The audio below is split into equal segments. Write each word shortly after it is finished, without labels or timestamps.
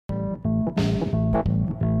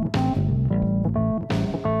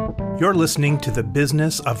You're listening to the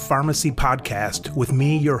Business of Pharmacy podcast with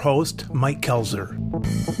me, your host, Mike Kelzer.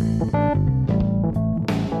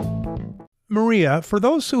 Maria, for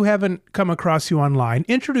those who haven't come across you online,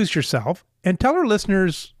 introduce yourself and tell our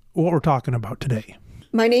listeners what we're talking about today.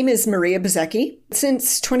 My name is Maria Bizecki.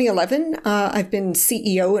 Since 2011, I've been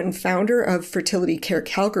CEO and founder of FertilityCare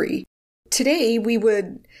Calgary. Today, we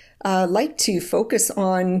would like to focus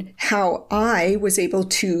on how I was able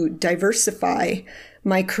to diversify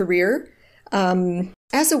my career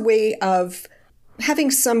as a way of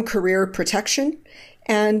having some career protection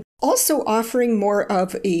and also offering more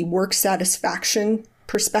of a work satisfaction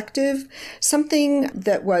perspective, something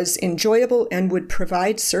that was enjoyable and would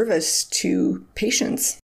provide service to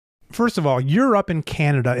patients. First of all, you're up in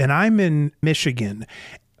Canada and I'm in Michigan.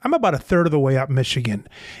 I'm about a third of the way up Michigan.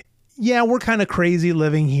 Yeah, we're kind of crazy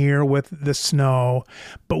living here with the snow,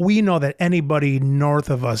 but we know that anybody north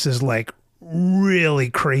of us is like really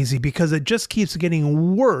crazy because it just keeps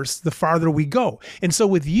getting worse the farther we go. And so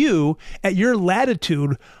with you, at your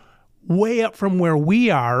latitude, way up from where we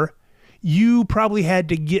are, you probably had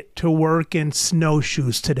to get to work in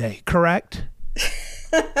snowshoes today, correct?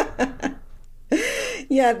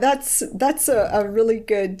 Yeah, that's a really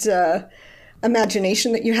good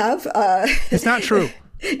imagination that you have. It's not true.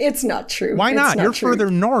 It's not true. Why not? You're true.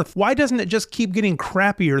 Further north. Why doesn't it just keep getting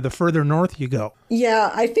crappier the further north you go?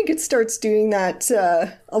 Yeah, I think it starts doing that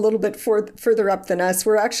a little bit further up than us.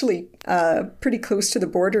 We're actually pretty close to the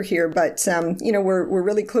border here, but we're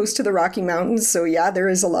really close to the Rocky Mountains. So yeah, there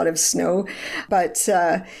is a lot of snow, but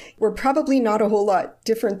we're probably not a whole lot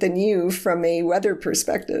different than you from a weather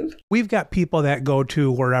perspective. We've got people that go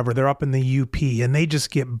to wherever, they're up in the UP and they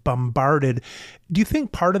just get bombarded. Do you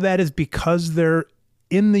think part of that is because they're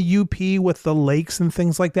in the UP with the lakes and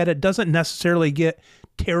things like that? It doesn't necessarily get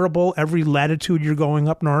terrible every latitude you're going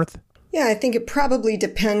up north? Yeah, I think it probably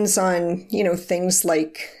depends on, things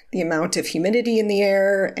like the amount of humidity in the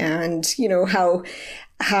air and,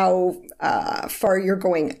 how far you're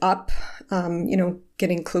going up,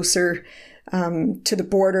 getting closer to the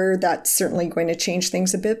border. That's certainly going to change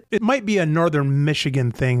things a bit. It might be a northern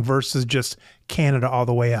Michigan thing versus just Canada all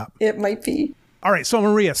the way up. It might be. All right, so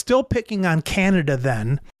Maria, still picking on Canada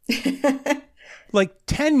then. Like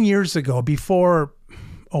 10 years ago, before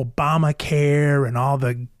Obamacare and all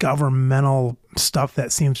the governmental stuff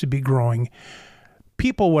that seems to be growing,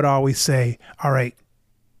 people would always say, all right,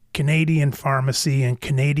 Canadian pharmacy and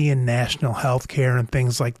Canadian national health care and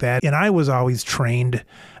things like that. And I was always trained,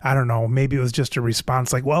 I don't know, maybe it was just a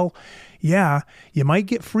response like, well, yeah, you might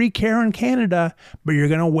get free care in Canada, but you're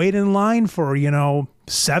going to wait in line for,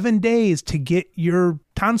 7 days to get your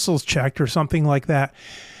tonsils checked or something like that.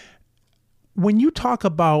 When you talk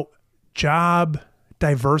about job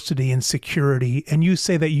diversity and security, and you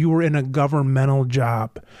say that you were in a governmental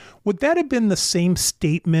job, would that have been the same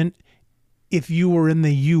statement if you were in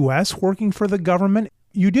the U.S. working for the government?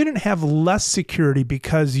 You didn't have less security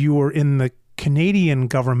because you were in the Canadian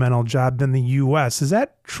governmental job than the U.S. Is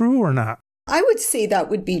that true or not? I would say that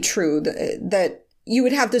would be true, that you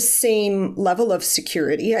would have the same level of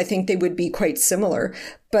security. I think they would be quite similar,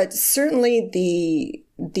 but certainly the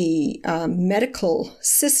medical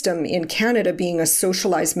system in Canada, being a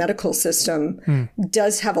socialized medical system,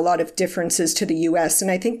 does have a lot of differences to the U.S.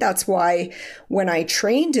 And I think that's why when I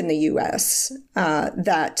trained in the U.S.,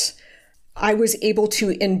 that I was able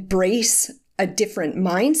to embrace a different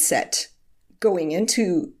mindset going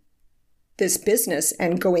into this business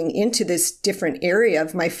and going into this different area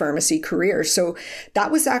of my pharmacy career. So that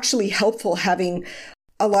was actually helpful, having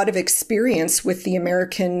a lot of experience with the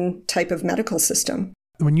American type of medical system.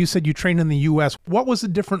 When you said you trained in the U.S., what was the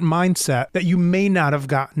different mindset that you may not have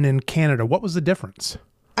gotten in Canada? What was the difference?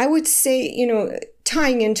 I would say,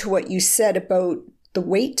 tying into what you said about the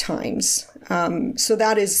wait times. So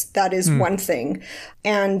that is one thing.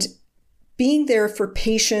 And being there for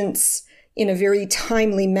patients in a very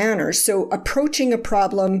timely manner. So approaching a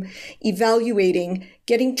problem, evaluating,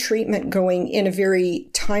 getting treatment going in a very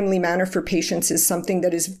timely manner for patients is something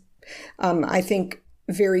that is, I think,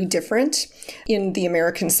 very different in the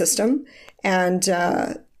American system. And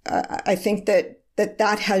I think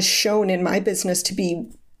that has shown in my business to be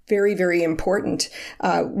very, very important.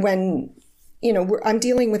 When, I'm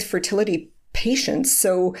dealing with fertility patients.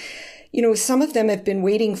 So, some of them have been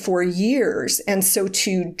waiting for years. And so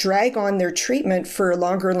to drag on their treatment for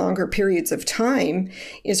longer and longer periods of time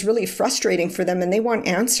is really frustrating for them, and they want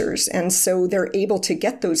answers. And so they're able to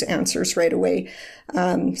get those answers right away.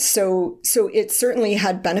 So it certainly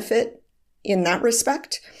had benefit in that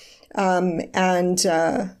respect. Here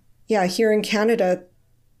in Canada,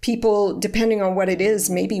 people, depending on what it is,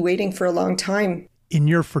 may be waiting for a long time. In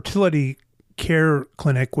your fertility care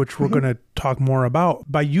clinic, which we're going to talk more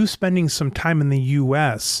about, by you spending some time in the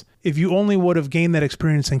U.S., if you only would have gained that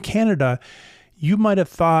experience in Canada, you might have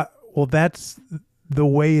thought, well, that's the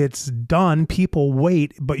way it's done. People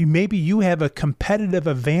wait, but maybe you have a competitive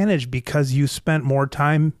advantage because you spent more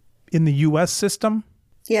time in the U.S. system.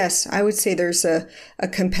 Yes, I would say there's a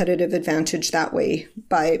competitive advantage that way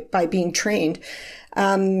by being trained.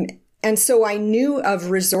 And so I knew of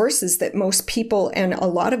resources that most people and a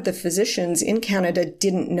lot of the physicians in Canada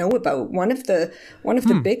didn't know about. One of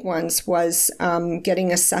the big ones was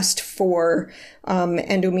getting assessed for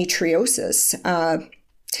endometriosis.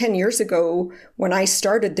 10 years ago, when I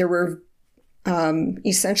started, there were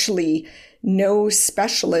essentially no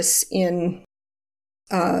specialists in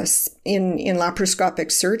laparoscopic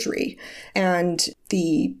surgery. And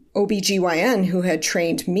the OBGYN who had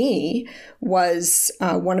trained me was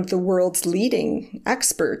one of the world's leading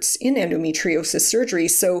experts in endometriosis surgery.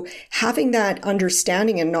 So having that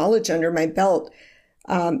understanding and knowledge under my belt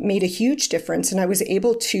made a huge difference. And I was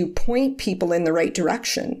able to point people in the right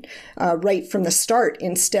direction right from the start,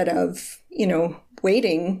 instead of,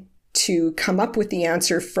 waiting to come up with the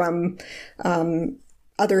answer from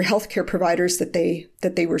other healthcare providers that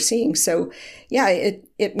they were seeing. So yeah,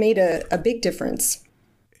 it made a big difference.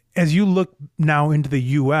 As you look now into the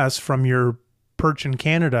U.S. from your perch in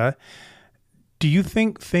Canada, do you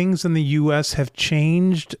think things in the U.S. have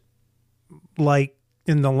changed like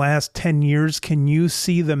in the last 10 years? Can you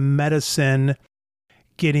see the medicine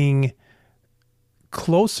getting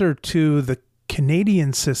closer to the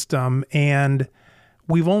Canadian system? And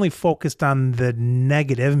we've only focused on the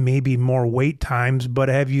negative, maybe more wait times, but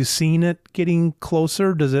have you seen it getting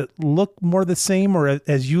closer? Does it look more the same? Or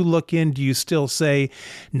as you look in, do you still say,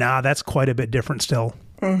 nah, that's quite a bit different still?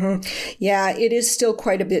 Mm-hmm. Yeah, it is still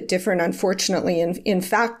quite a bit different, unfortunately. And in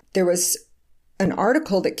fact, there was an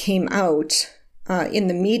article that came out in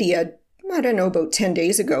the media, I don't know, about 10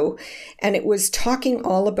 days ago, and it was talking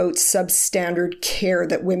all about substandard care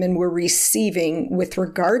that women were receiving with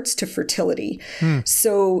regards to fertility.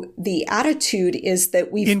 So the attitude is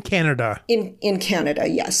that we've... In Canada. In Canada,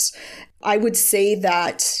 yes. I would say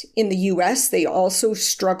that in the US, they also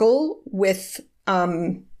struggle with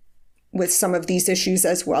some of these issues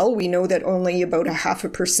as well. We know that only about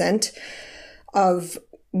 0.5% of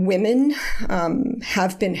women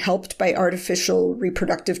have been helped by artificial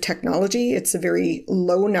reproductive technology. It's a very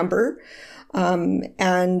low number,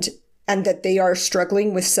 and that they are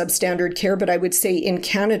struggling with substandard care. But I would say in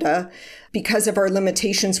Canada, because of our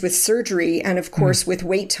limitations with surgery and of course with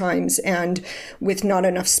wait times and with not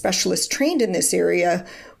enough specialists trained in this area,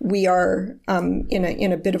 we are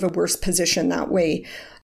in a bit of a worse position that way.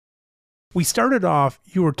 We started off,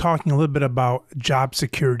 you were talking a little bit about job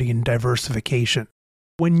security and diversification.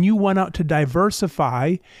 When you went out to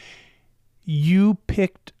Diversify, you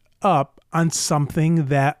picked up on something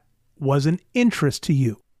that was an interest to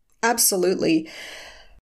you. Absolutely.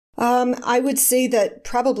 I would say that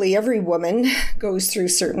probably every woman goes through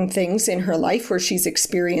certain things in her life where she's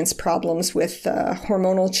experienced problems with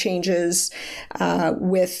hormonal changes,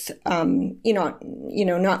 with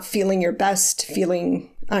not feeling your best, feeling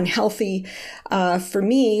unhealthy. For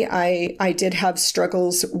me, I did have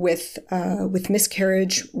struggles with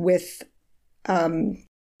miscarriage, with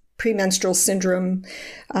premenstrual syndrome,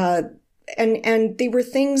 and they were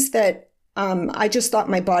things that I just thought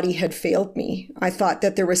my body had failed me. I thought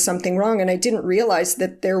that there was something wrong, and I didn't realize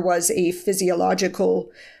that there was a physiological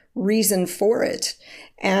reason for it.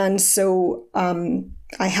 And so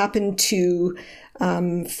I happened to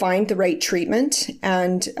find the right treatment.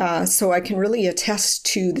 And so I can really attest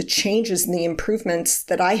to the changes and the improvements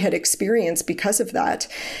that I had experienced because of that.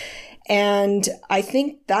 And I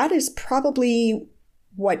think that is probably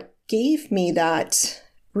what gave me that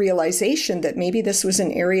realization that maybe this was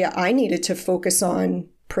an area I needed to focus on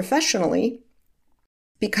professionally,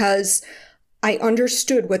 because I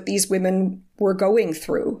understood what these women were going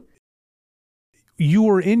through. You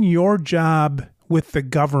were in your job with the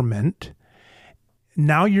government.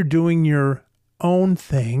 Now you're doing your own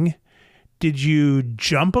thing. Did you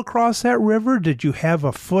jump across that river? Did you have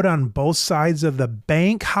a foot on both sides of the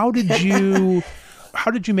bank? How did you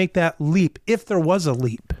make that leap, if there was a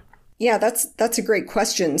leap? Yeah, that's a great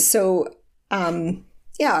question. So, I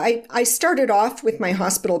started off with my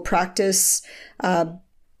hospital practice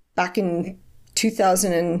back in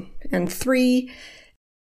 2003.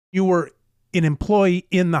 You were an employee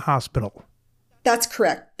in the hospital. That's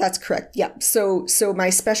correct. Yeah. So my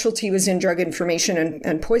specialty was in drug information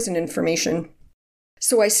and poison information.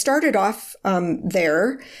 So I started off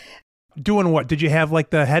there. Doing what? Did you have like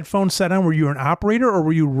the headphones set on? Were you an operator or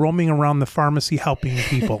were you roaming around the pharmacy helping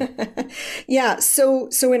people? Yeah. So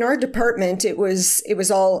in our department, it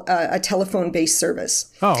was all a telephone-based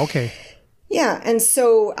service. Oh, okay. Yeah. And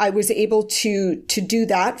so I was able to do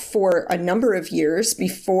that for a number of years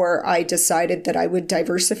before I decided that I would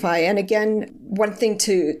diversify. And again, one thing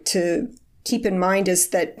to keep in mind is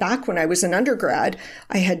that back when I was an undergrad,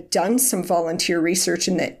 I had done some volunteer research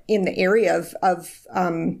in the area of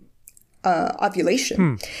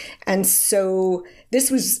ovulation. And so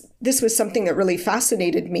this was something that really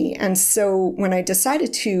fascinated me. And so when I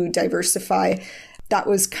decided to diversify, that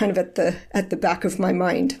was kind of at the back of my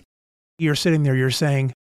mind. You're sitting there, you're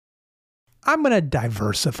saying, I'm going to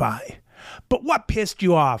diversify. But what pissed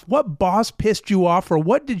you off? What boss pissed you off? Or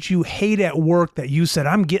what did you hate at work that you said,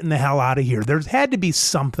 I'm getting the hell out of here? There's had to be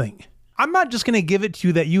something. I'm not just going to give it to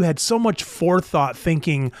you that you had so much forethought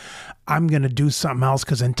thinking, I'm going to do something else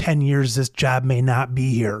because in 10 years, this job may not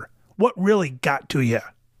be here. What really got to you?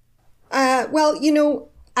 Well,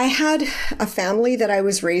 I had a family that I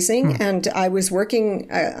was raising and I was working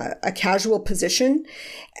a casual position.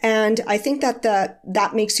 And I think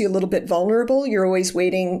that makes you a little bit vulnerable. You're always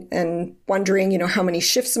waiting and wondering, how many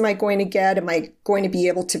shifts am I going to get? Am I going to be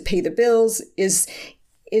able to pay the bills? Is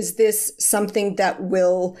this something that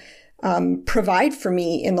will provide for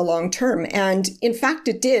me in the long term? And in fact,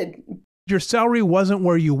 it did. Your salary wasn't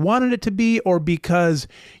where you wanted it to be, or because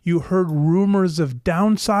you heard rumors of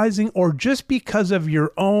downsizing, or just because of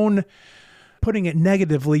your own, putting it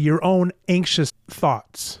negatively, your own anxious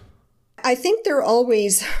thoughts? I think there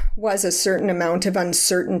always was a certain amount of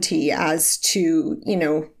uncertainty as to,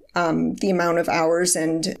 the amount of hours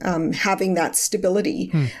and having that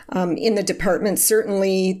stability in the department.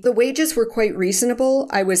 Certainly, the wages were quite reasonable.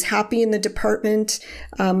 I was happy in the department.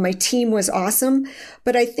 My team was awesome.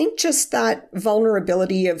 But I think just that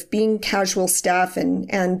vulnerability of being casual staff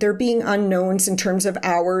and there being unknowns in terms of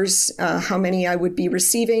hours, how many I would be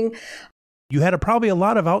receiving. You had probably a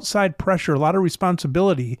lot of outside pressure, a lot of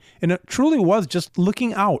responsibility, and it truly was just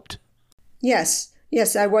looking out. Yes,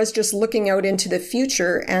 I was just looking out into the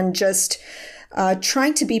future and just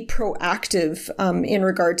trying to be proactive in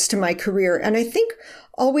regards to my career. And I think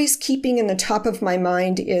always keeping in the top of my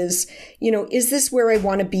mind is, is this where I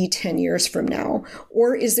want to be 10 years from now?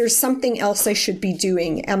 Or is there something else I should be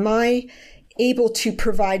doing? Am I able to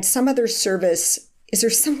provide some other service? Is there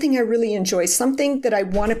something I really enjoy, something that I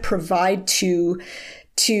want to provide to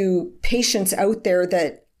patients out there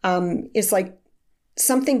that is like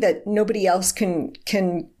something that nobody else can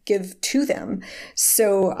give to them?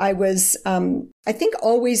 So I was, I think,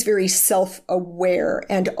 always very self-aware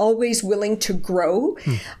and always willing to grow,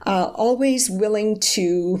 always willing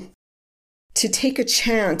to take a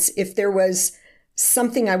chance if there was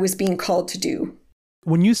something I was being called to do.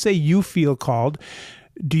 When you say you feel called,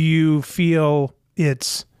 do you feel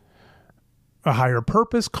it's a higher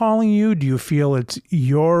purpose calling you? Do you feel it's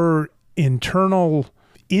your internal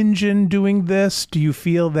engine doing this? Do you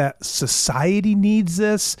feel that society needs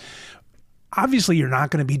this? Obviously, you're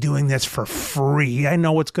not going to be doing this for free. I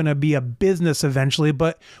know it's going to be a business eventually,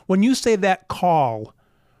 but when you say that call,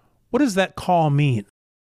 what does that call mean?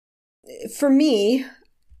 For me,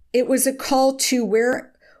 it was a call to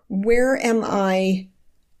where am I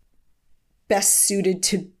best suited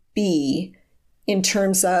to be in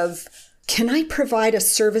terms of, can I provide a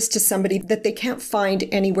service to somebody that they can't find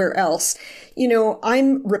anywhere else?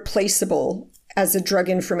 I'm replaceable as a drug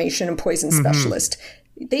information and poison specialist.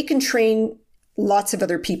 They can train lots of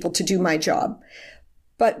other people to do my job.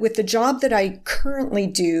 But with the job that I currently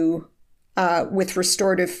do with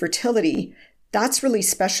restorative fertility, that's really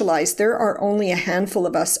specialized. There are only a handful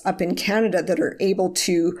of us up in Canada that are able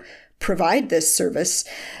to provide this service.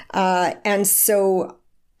 And so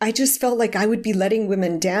I just felt like I would be letting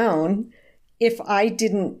women down if I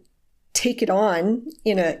didn't take it on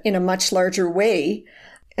in a much larger way.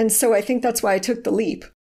 And so I think that's why I took the leap.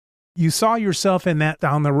 You saw yourself in that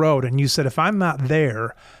down the road and you said, if I'm not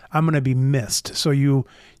there, I'm going to be missed. So you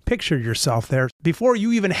pictured yourself there. Before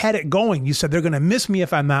you even had it going, you said, they're going to miss me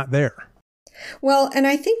if I'm not there. Well, and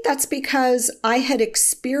I think that's because I had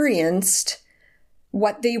experienced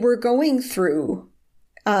what they were going through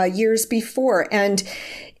years before. And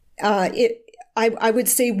I would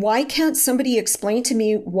say, why can't somebody explain to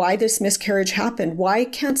me why this miscarriage happened? Why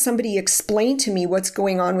can't somebody explain to me what's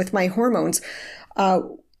going on with my hormones?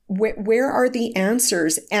 Where are the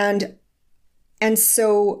answers? And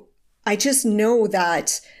so I just know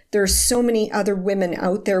that there's so many other women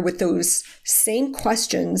out there with those same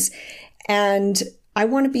questions, and I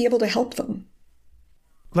want to be able to help them.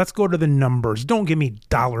 Let's go to the numbers. Don't give me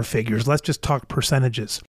dollar figures. Let's just talk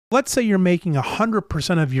percentages. Let's say you're making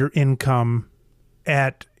 100% of your income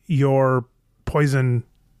at your poison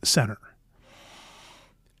center.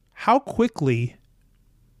 How quickly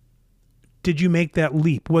did you make that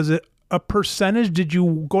leap? Was it a percentage? Did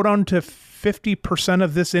you go down to 50%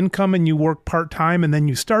 of this income and you work part-time and then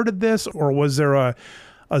you started this? Or was there a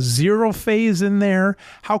zero phase in there?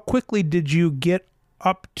 How quickly did you get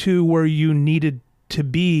up to where you needed to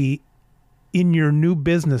be in your new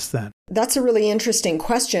business then? That's a really interesting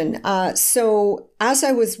question. So as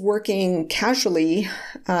I was working casually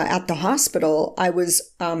at the hospital, I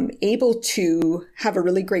was able to have a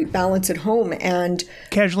really great balance at home. And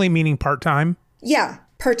casually meaning part-time? Yeah,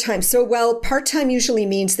 part-time. So, part-time usually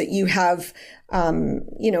means that you have,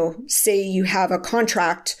 say you have a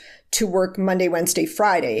contract to work Monday, Wednesday,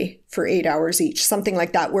 Friday for 8 hours each, something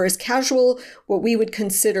like that. Whereas casual, what we would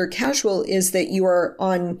consider casual is that you're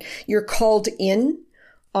called in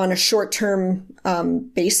on a short-term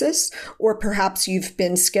basis, or perhaps you've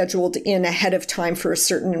been scheduled in ahead of time for a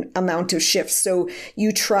certain amount of shifts. So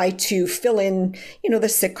you try to fill in, the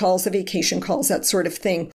sick calls, the vacation calls, that sort of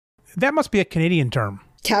thing. That must be a Canadian term.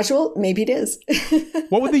 Casual? Maybe it is.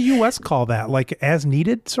 What would the U.S. call that? Like as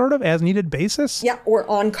needed, sort of? As needed basis? Yeah, or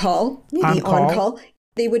on call. Maybe on call.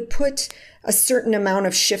 They would put a certain amount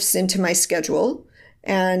of shifts into my schedule.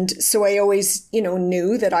 And so I always,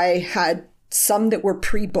 knew that I had some that were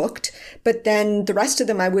pre-booked, but then the rest of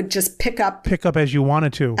them I would just pick up as you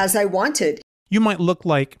wanted to. As I wanted. You might look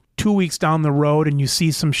like 2 weeks down the road and you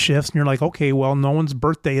see some shifts and you're like, okay, well, no one's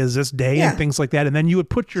birthday is this day and things like that. And then you would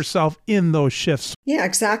put yourself in those shifts. Yeah,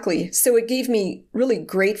 exactly. So it gave me really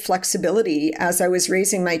great flexibility as I was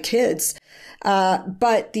raising my kids.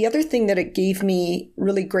 But the other thing that it gave me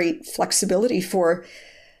really great flexibility for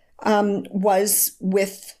was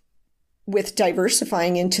with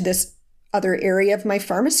diversifying into this other area of my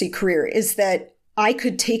pharmacy career, is that I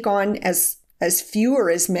could take on as few or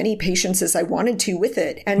as many patients as I wanted to with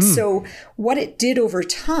it. And so what it did over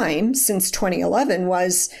time since 2011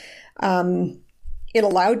 was it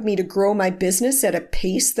allowed me to grow my business at a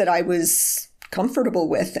pace that I was comfortable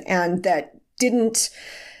with and that didn't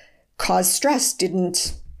cause stress,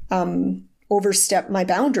 didn't overstep my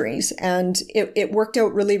boundaries. And it worked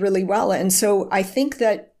out really, really well. And so I think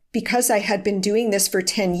that because I had been doing this for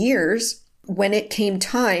 10 years, when it came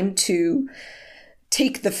time to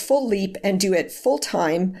take the full leap and do it full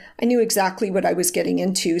time, I knew exactly what I was getting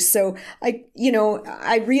into. So I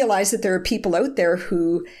realized that there are people out there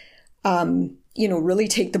who, really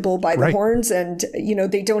take the bull by the horns and,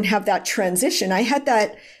 they don't have that transition. I had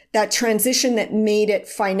that transition that made it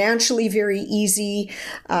financially very easy,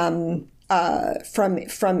 from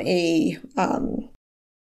a,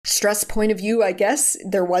 stress point of view, I guess.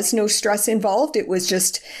 There was no stress involved. It was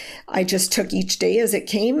just, I just took each day as it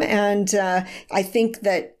came. And I think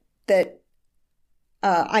that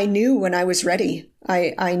I knew when I was ready.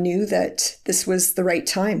 I knew that this was the right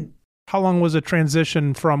time. How long was a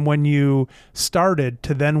transition from when you started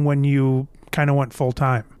to then when you kind of went full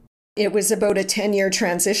time? It was about a 10-year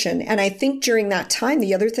transition. And I think during that time,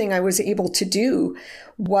 the other thing I was able to do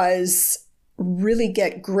was really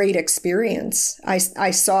get great experience. I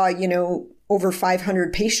saw, over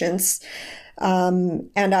 500 patients,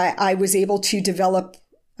 and I was able to develop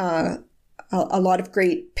a lot of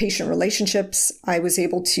great patient relationships. I was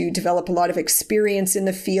able to develop a lot of experience in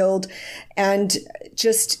the field, and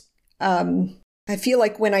just I feel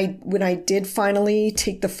like when I did finally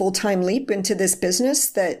take the full-time leap into this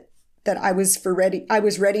business, that I was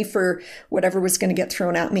ready for whatever was going to get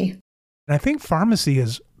thrown at me. And I think pharmacy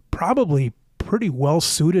is probably pretty well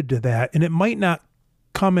suited to that. And it might not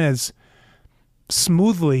come as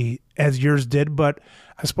smoothly as yours did, but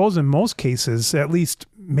I suppose in most cases, at least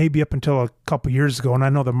maybe up until a couple years ago, and I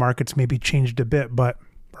know the market's maybe changed a bit,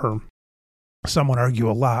 or some would argue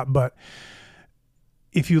a lot, but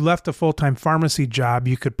if you left a full-time pharmacy job,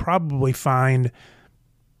 you could probably find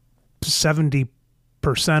 70%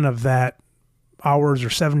 of that hours or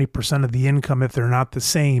 70% of the income, if they're not the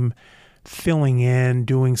same, filling in,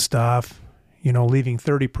 doing stuff, leaving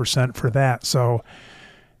 30% for that. So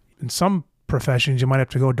in some professions, you might have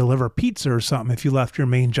to go deliver pizza or something if you left your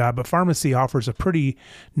main job. But pharmacy offers a pretty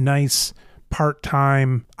nice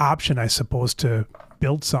part-time option, I suppose, to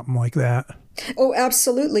build something like that. Oh,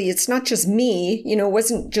 absolutely. It's not just me, it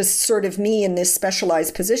wasn't just sort of me in this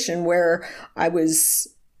specialized position where I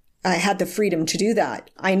had the freedom to do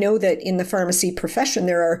that. I know that in the pharmacy profession,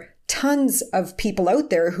 there are tons of people out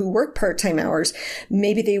there who work part-time hours.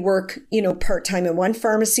 Maybe they work, part-time in one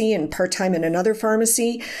pharmacy and part-time in another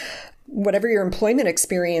pharmacy. Whatever your employment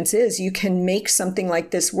experience is, you can make something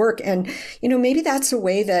like this work. And, maybe that's a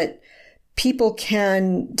way that people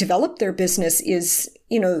can develop their business is,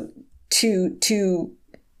 to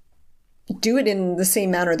do it in the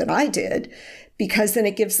same manner that I did, because then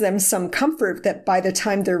it gives them some comfort that by the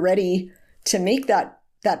time they're ready to make that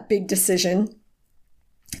big decision,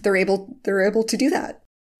 they're able to do that.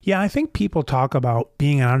 Yeah, I think people talk about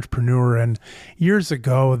being an entrepreneur, and years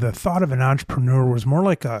ago, the thought of an entrepreneur was more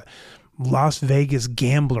like a Las Vegas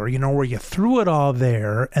gambler, where you threw it all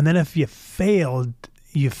there, and then if you failed,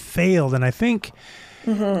 you failed. And I think,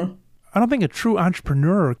 I don't think a true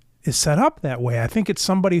entrepreneur is set up that way. I think it's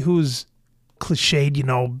somebody who's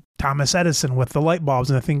cliched, Thomas Edison with the light bulbs.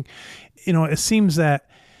 And I think, it seems that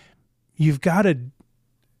you've got to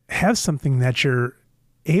have something that you're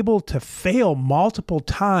able to fail multiple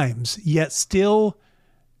times, yet still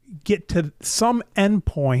get to some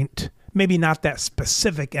endpoint, maybe not that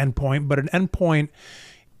specific endpoint, but an endpoint.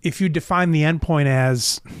 If you define the endpoint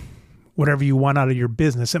as whatever you want out of your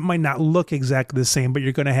business, it might not look exactly the same, but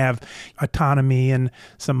you're going to have autonomy and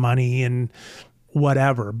some money and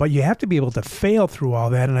whatever. But you have to be able to fail through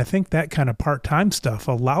all that. And I think that kind of part-time stuff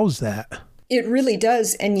allows that. It really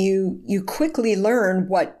does. And you quickly learn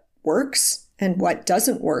what works and what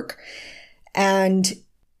doesn't work. And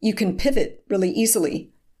you can pivot really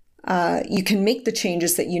easily. You can make the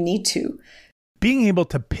changes that you need to. Being able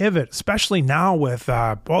to pivot, especially now with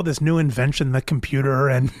all this new invention, the computer,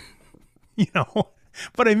 and,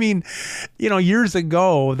 but I mean, years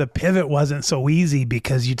ago, the pivot wasn't so easy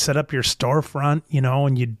because you'd set up your storefront,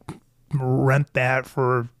 and you'd rent that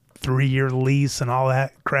for a 3-year lease and all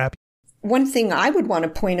that crap. One thing I would want to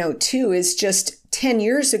point out too is just 10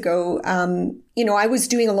 years ago, I was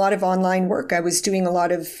doing a lot of online work. I was doing a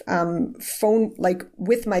lot of phone, like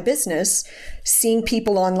with my business, seeing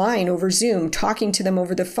people online over Zoom, talking to them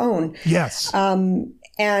over the phone. Yes.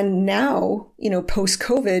 And now,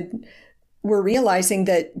 post-COVID, we're realizing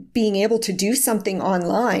that being able to do something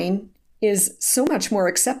online is so much more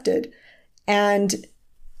accepted. And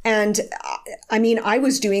I mean, I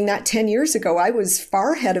was doing that 10 years ago. I was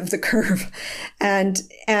far ahead of the curve. And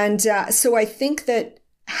so I think that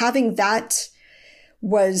having that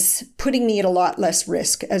was putting me at a lot less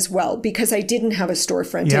risk as well, because I didn't have a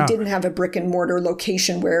storefront. Yeah. I didn't have a brick and mortar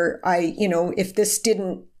location where if this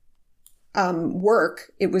didn't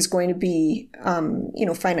work, it was going to be,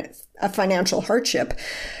 a financial hardship.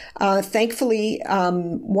 Thankfully,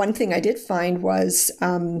 one thing I did find was,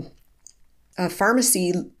 a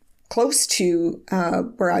pharmacy close to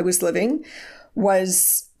where I was living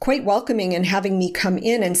was quite welcoming and having me come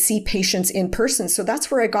in and see patients in person. So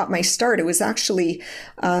that's where I got my start. It was actually,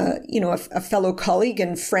 a fellow colleague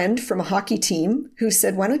and friend from a hockey team who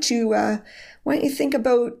said, why don't you think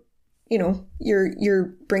about, you're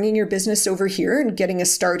bringing your business over here and getting a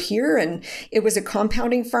start here. And it was a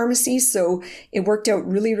compounding pharmacy. So it worked out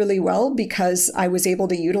really, really well because I was able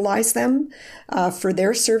to utilize them for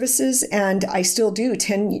their services. And I still do.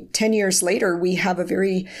 10 years later, we have a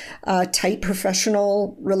very tight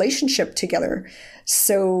professional relationship together.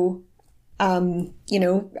 So,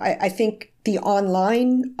 I think the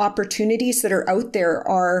online opportunities that are out there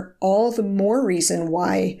are all the more reason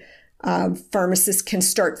why pharmacists can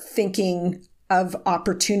start thinking of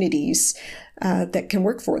opportunities that can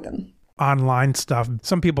work for them. Online stuff.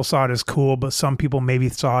 Some people saw it as cool, but some people maybe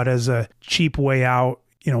saw it as a cheap way out.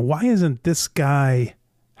 Why isn't this guy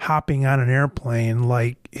hopping on an airplane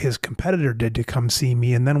like his competitor did to come see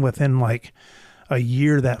me? And then within like a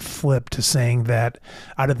year, that flipped to saying that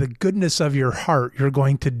out of the goodness of your heart, you're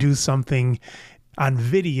going to do something on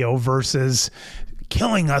video versus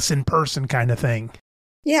killing us in person kind of thing.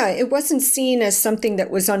 Yeah, it wasn't seen as something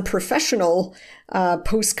that was unprofessional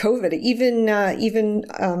post-COVID. Even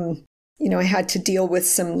I had to deal with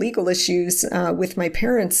some legal issues with my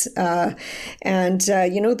parents. The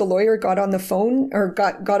lawyer got on the phone or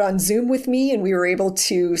got on Zoom with me, and we were able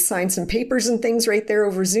to sign some papers and things right there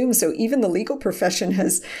over Zoom. So even the legal profession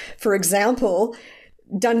has, for example,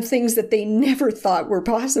 done things that they never thought were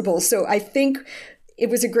possible. So I think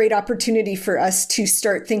it was a great opportunity for us to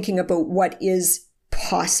start thinking about what is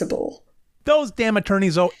possible. Those damn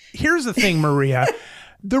attorneys. Oh, here's the thing, Maria.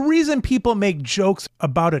 The reason people make jokes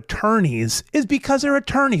about attorneys is because they're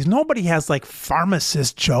attorneys. Nobody has like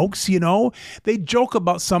pharmacist jokes, They joke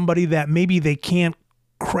about somebody that maybe they can't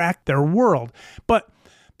crack their world. But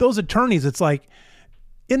those attorneys, it's like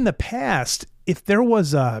in the past, if there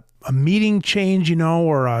was a meeting change,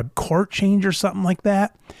 or a court change or something like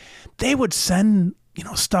that, they would send,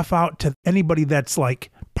 stuff out to anybody that's like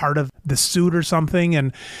part of the suit or something,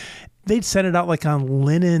 and they'd send it out like on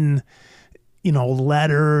linen,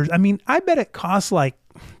 letters. I mean, I bet it costs like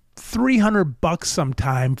 $300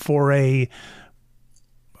 sometime for a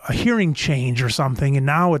a hearing change or something, and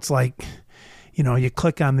now it's like, you know, you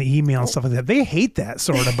click on the email and stuff like that. They hate that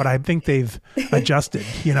sort of, but I think they've adjusted,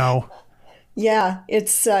 you know. Yeah,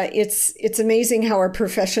 it's amazing how our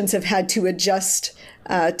professions have had to adjust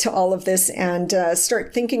to all of this and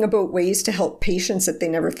start thinking about ways to help patients that they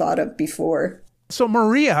never thought of before. So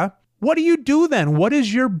Maria, what do you do then? What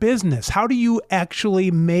is your business? How do you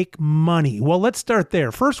actually make money? Well, let's start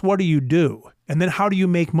there. First, what do you do? And then how do you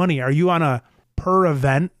make money? Are you on a per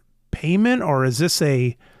event payment, or is this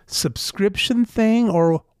a subscription thing,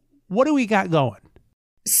 or what do we got going?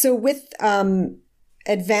 So with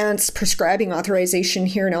advanced prescribing authorization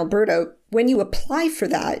here in Alberta, when you apply for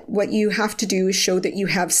that, what you have to do is show that you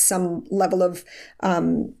have some level of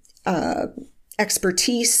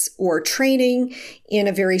expertise or training in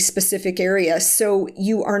a very specific area. So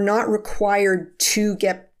you are not required to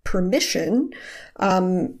get permission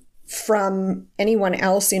from anyone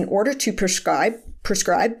else in order to prescribe.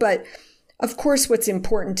 But of course, what's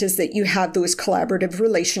important is that you have those collaborative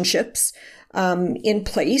relationships in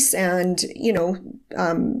place. And, you know,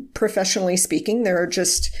 professionally speaking, there are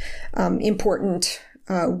just important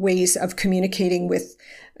ways of communicating with,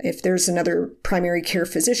 if there's another primary care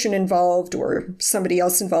physician involved or somebody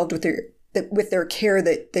else involved with their care,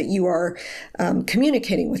 that you are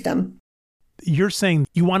communicating with them. You're saying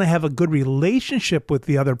you want to have a good relationship with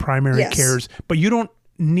the other primary cares, but you don't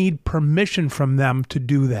need permission from them to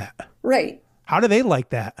do that. Right. How do they like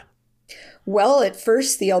that? Well, at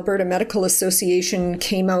first, the Alberta Medical Association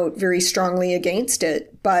came out very strongly against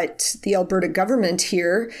it, but the Alberta government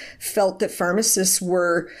here felt that pharmacists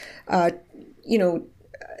were,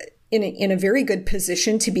 in a very good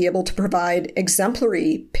position to be able to provide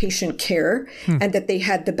exemplary patient care, and that they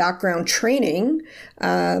had the background training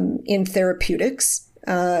in therapeutics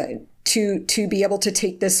to be able to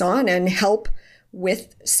take this on and help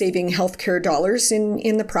with saving healthcare dollars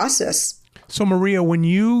in the process. So Maria, when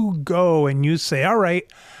you go and you say, all right,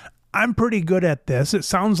 I'm pretty good at this, it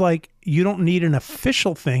sounds like you don't need an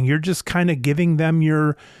official thing. You're just kind of giving them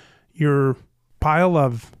your pile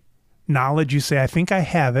of knowledge. You say, I think I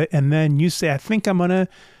have it. And then you say, I think I'm going to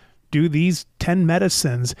do these 10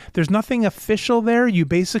 medicines. There's nothing official there. You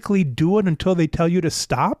basically do it until they tell you to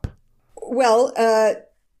stop. Well,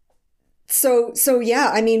 so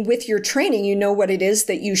yeah, I mean, with your training, you know what it is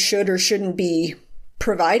that you should or shouldn't be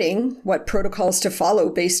providing, what protocols to follow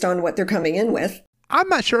based on what they're coming in with. I'm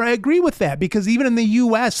not sure I agree with that, because even in the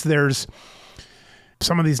U.S., there's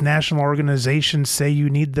some of these national organizations say you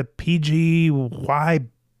need the PGY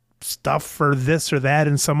stuff for this or that,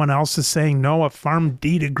 and someone else is saying, no, a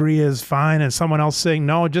PharmD degree is fine, and someone else saying,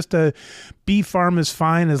 no, just a B Pharm is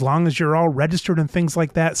fine as long as you're all registered and things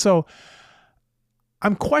like that. So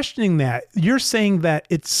I'm questioning that. You're saying that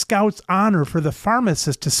it's Scout's honor for the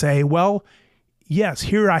pharmacist to say, well, yes,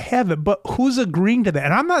 here I have it, but who's agreeing to that?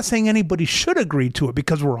 And I'm not saying anybody should agree to it,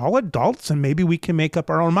 because we're all adults and maybe we can make up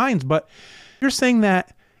our own minds, but you're saying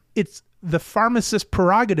that it's the pharmacist's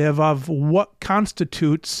prerogative of what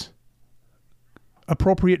constitutes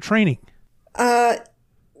appropriate training.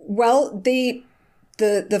 Well, the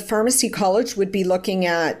pharmacy college would be looking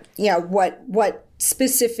at, what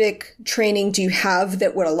specific training do you have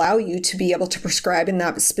that would allow you to be able to prescribe in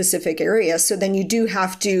that specific area? So then you do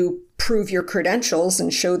have to prove your credentials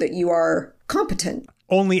and show that you are competent.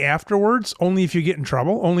 Only afterwards? Only if you get in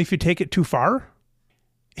trouble? Only if you take it too far?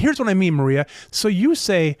 Here's what I mean, Maria. So you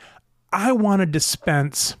say, I want to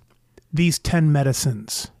dispense these 10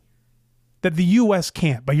 medicines that the U.S.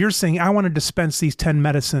 can't, but you're saying, I want to dispense these 10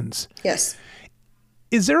 medicines. Yes.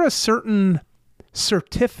 Is there a certain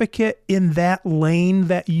certificate in that lane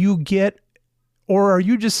that you get? Or are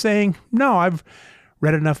you just saying, no, I've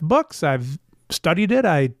read enough books, I've studied it,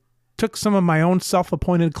 I took some of my own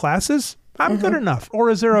self-appointed classes, I'm good enough? Or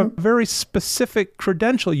is there a very specific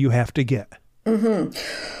credential you have to get?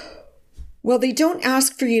 Well, they don't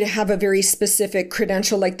ask for you to have a very specific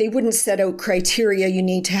credential. Like, they wouldn't set out criteria, you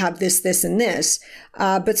need to have this, this, and this.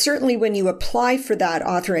 But certainly when you apply for that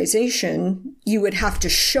authorization, you would have to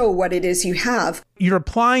show what it is you have. You're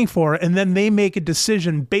applying for it, and then they make a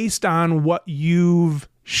decision based on what you've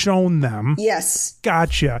shown them. Yes.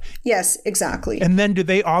 Gotcha. Yes, exactly. And then do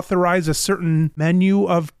they authorize a certain menu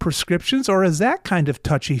of prescriptions, or is that kind of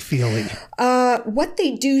touchy-feely? What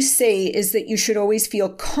they do say is that you should always feel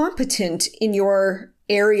competent in your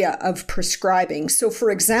area of prescribing. So, for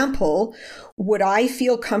example, would I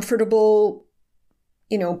feel comfortable,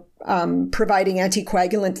 providing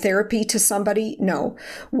anticoagulant therapy to somebody? No.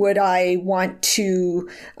 Would I want to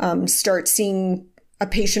start seeing a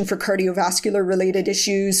patient for cardiovascular related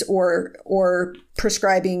issues or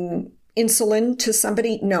prescribing insulin to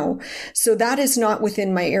somebody? No. So that is not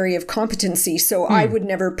within my area of competency. So I would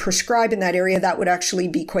never prescribe in that area. That would actually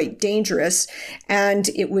be quite dangerous, and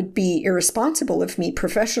it would be irresponsible of me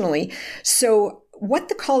professionally. So what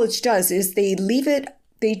the college does is they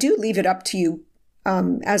do leave it up to you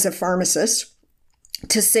as a pharmacist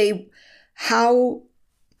to say how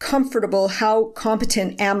comfortable, how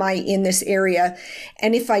competent am I in this area?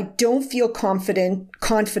 And if I don't feel confident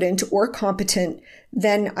or competent,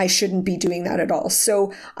 then I shouldn't be doing that at all.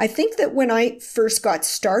 So I think that when I first got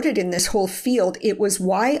started in this whole field, it was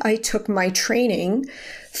why I took my training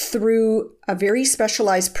through a very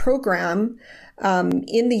specialized program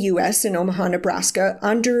in the U.S. in Omaha, Nebraska,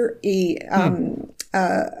 under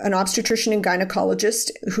an obstetrician and gynecologist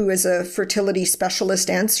who is a fertility specialist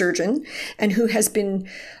and surgeon, and who has been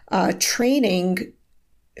training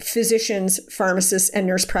physicians, pharmacists, and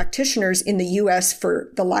nurse practitioners in the U.S. for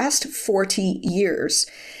the last 40 years.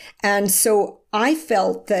 And so I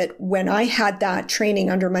felt that when I had that training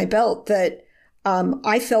under my belt, that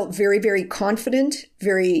I felt very, very confident,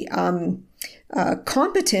 very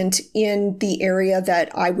competent in the area that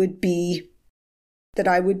I would be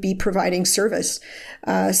providing service.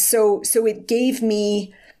 So it gave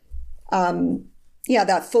me,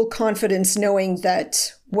 that full confidence, knowing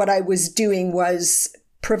that what I was doing was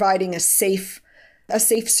providing a safe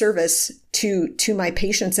service to my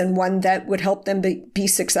patients, and one that would help them be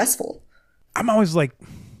successful. I'm always like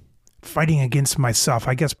fighting against myself.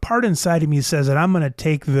 I guess part inside of me says that I'm going to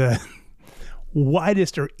take the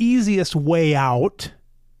widest or easiest way out.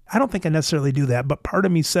 I don't think I necessarily do that, but part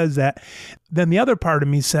of me says that. Then the other part of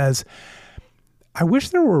me says, I wish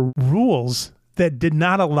there were rules that did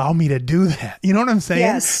not allow me to do that. You know what I'm saying?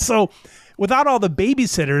 Yes. So without all the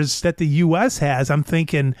babysitters that the U.S. has, I'm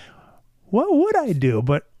thinking, what would I do?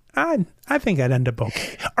 But I think I'd end up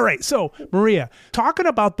okay. All right. So Maria, talking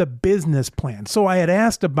about the business plan. So I had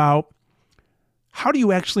asked about, how do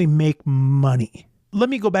you actually make money? Let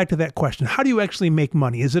me go back to that question. How do you actually make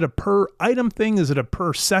money? Is it a per item thing? Is it a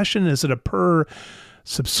per session? Is it a per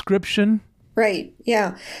subscription? Right.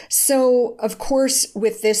 Yeah. So, of course,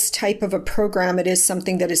 with this type of a program, it is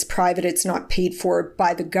something that is private. It's not paid for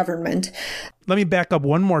by the government. Let me back up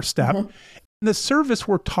one more step. Mm-hmm. The service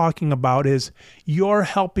we're talking about is you're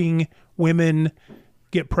helping women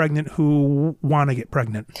get pregnant who want to get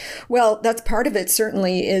pregnant. Well, that's part of it,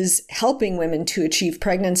 certainly, is helping women to achieve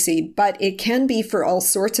pregnancy, but it can be for all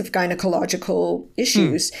sorts of gynecological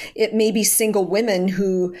issues. It may be single women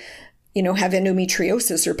who, have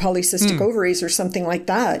endometriosis or polycystic ovaries or something like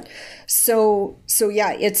that. So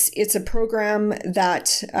yeah, it's a program that,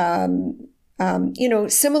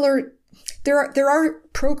 similar. There are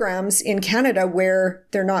programs in Canada where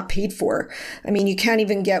they're not paid for. I mean, you can't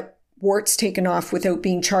even get warts taken off without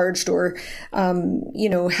being charged, or,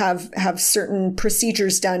 have certain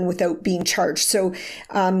procedures done without being charged. So,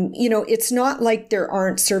 it's not like there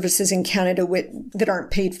aren't services in Canada that aren't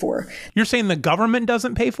paid for. You're saying the government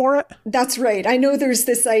doesn't pay for it? That's right. I know there's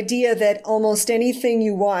this idea that almost anything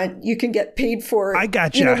you want, you can get paid for. I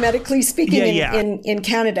gotcha. Medically speaking, in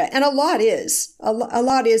Canada. And a lot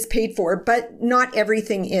is paid for, but not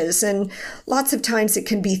everything is. And lots of times it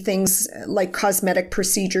can be things like cosmetic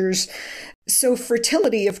procedures. So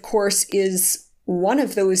fertility, of course, is one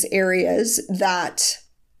of those areas that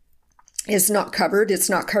is not covered. It's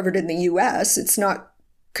not covered in the U.S. It's not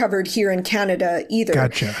covered here in Canada either.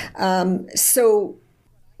 Gotcha. So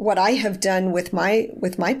what I have done with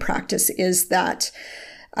my practice is that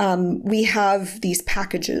we have these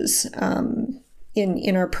packages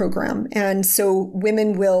in our program. And so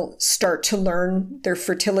women will start to learn their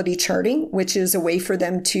fertility charting, which is a way for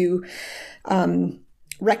them to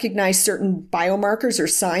recognize certain biomarkers or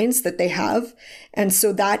signs that they have. And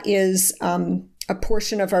so that is a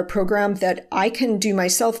portion of our program that I can do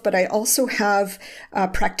myself, but I also have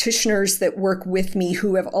practitioners that work with me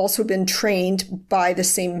who have also been trained by the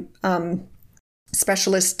same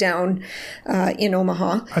specialist down in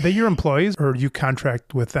Omaha. Are they your employees, or you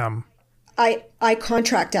contract with them? I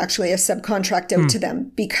contract, actually, I subcontract out to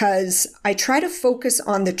them, because I try to focus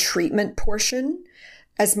on the treatment portion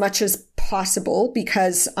as much as possible,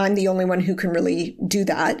 because I'm the only one who can really do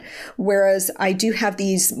that. Whereas I do have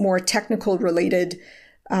these more technical related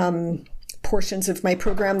portions of my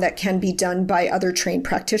program that can be done by other trained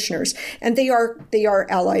practitioners. And they are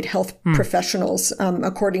allied health professionals,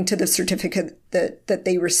 according to the certificate that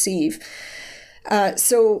they receive.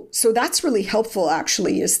 So that's really helpful,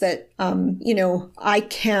 actually, is that, I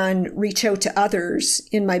can reach out to others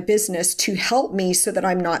in my business to help me so that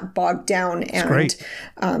I'm not bogged down. That's great.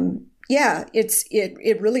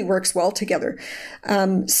 It really works well together.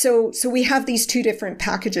 So we have these two different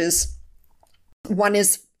packages One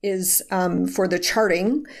is for the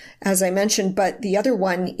charting, as I mentioned, but the other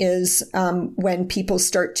one is when people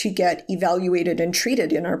start to get evaluated and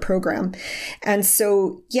treated in our program. And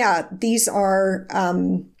so, yeah, these are,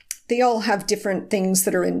 they all have different things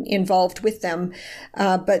that are involved with them.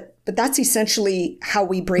 But that's essentially how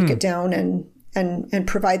we break it down and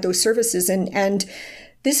provide those services. And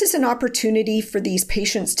this is an opportunity for these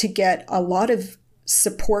patients to get a lot of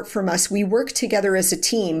support from us. We work together as a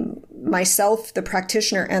team, myself, the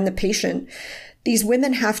practitioner, and the patient. These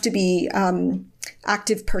women have to be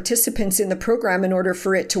active participants in the program in order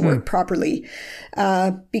for it to work properly.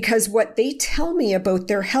 Because what they tell me about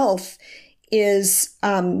their health is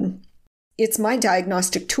it's my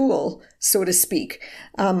diagnostic tool, so to speak.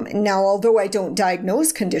 Now, although I don't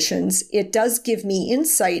diagnose conditions, it does give me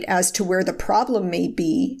insight as to where the problem may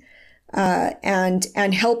be. And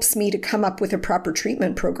helps me to come up with a proper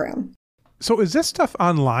treatment program. So is this stuff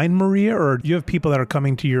online, Maria, or do you have people that are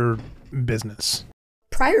coming to your business?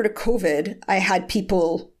 Prior to COVID, I had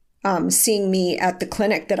people seeing me at the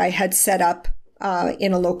clinic that I had set up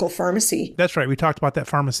in a local pharmacy. That's right. We talked about that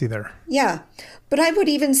pharmacy there. Yeah. But I would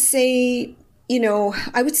even say,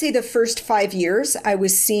 I would say the first 5 years, I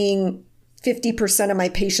was seeing 50% of my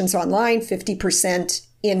patients online, 50%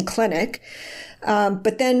 in clinic.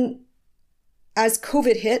 But then as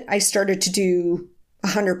COVID hit, I started to do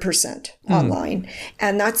 100% online.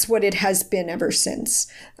 And that's what it has been ever since.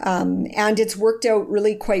 And it's worked out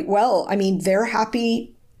really quite well. I mean, they're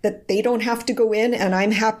happy that they don't have to go in, and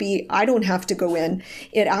I'm happy I don't have to go in.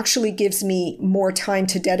 It actually gives me more time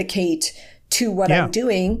to dedicate to what I'm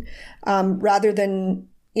doing, rather than,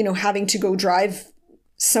 having to go drive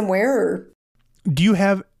somewhere. Do you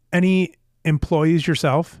have any employees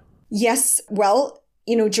yourself? Yes. Well,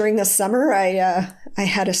 during the summer, I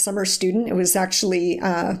had a summer student. It was actually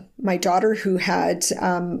my daughter who had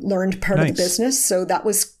learned part of the business. So that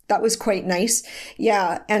was quite nice.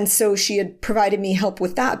 Yeah. And so she had provided me help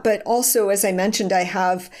with that. But also, as I mentioned, I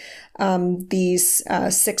have these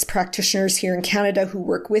 6 practitioners here in Canada who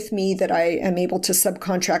work with me that I am able to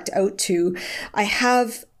subcontract out to. I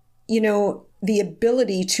have, the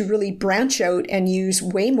ability to really branch out and use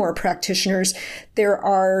way more practitioners. There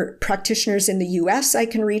are practitioners in the US I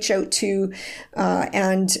can reach out to,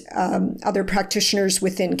 and other practitioners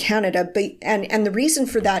within Canada. And the reason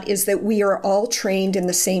for that is that we are all trained in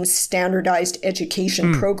the same standardized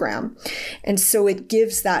education program. And so it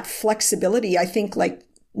gives that flexibility, I think, like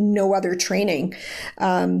no other training.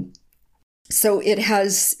 So it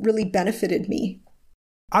has really benefited me.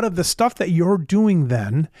 Out of the stuff that you're doing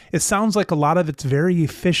then, it sounds like a lot of it's very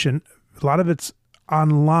efficient. A lot of it's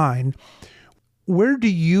online. Where do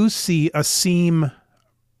you see a seam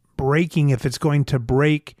breaking, if it's going to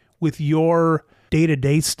break, with your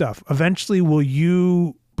day-to-day stuff? Eventually, will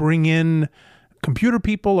you bring in computer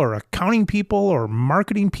people or accounting people or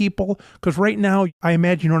marketing people? Because right now, I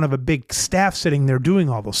imagine you don't have a big staff sitting there doing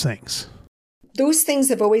all those things. Those things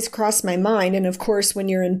have always crossed my mind. And of course, when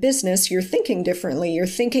you're in business, you're thinking differently. You're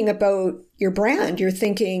thinking about your brand. You're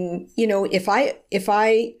thinking, if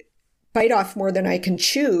I bite off more than I can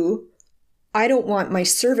chew, I don't want my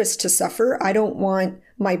service to suffer. I don't want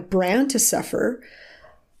my brand to suffer.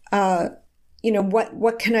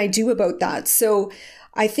 What can I do about that? So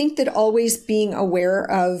I think that always being aware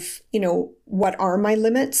of, what are my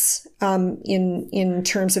limits in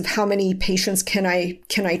terms of how many patients can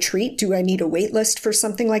I treat? Do I need a wait list for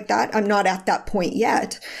something like that? I'm not at that point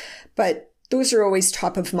yet, but those are always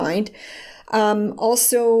top of mind.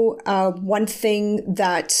 Also, one thing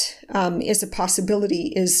that is a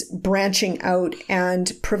possibility is branching out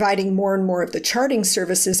and providing more and more of the charting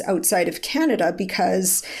services outside of Canada,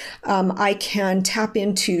 because I can tap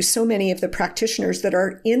into so many of the practitioners that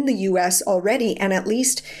are in the US already and at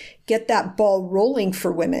least get that ball rolling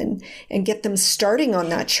for women and get them starting on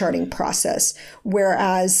that charting process.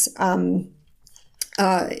 Whereas in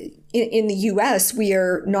the US, we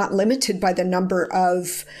are not limited by the number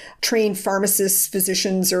of trained pharmacists,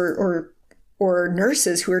 physicians, or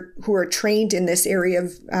nurses who are trained in this area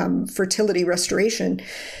of fertility restoration.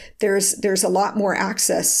 There's a lot more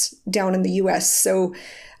access down in the US. So,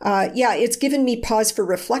 it's given me pause for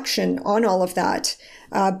reflection on all of that.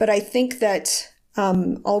 But I think that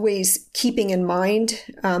always keeping in mind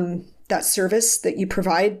that service that you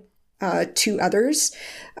provide to others,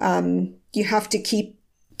 you have to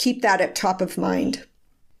keep that at top of mind.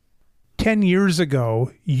 10 years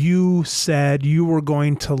ago, you said you were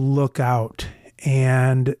going to look out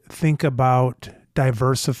and think about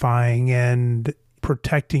diversifying and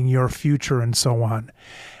protecting your future and so on.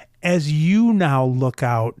 As you now look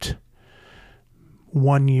out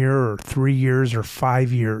 1 year or 3 years or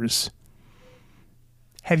 5 years,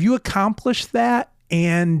 Have you accomplished that?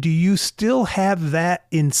 And do you still have that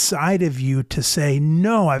inside of you to say,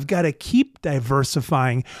 no, I've got to keep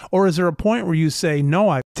diversifying? Or is there a point where you say, no,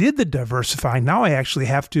 I did the diversifying. Now I actually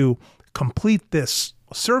have to complete this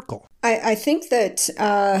circle? I think that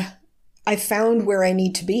I found where I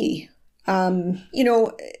need to be.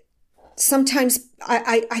 Sometimes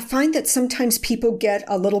I find that sometimes people get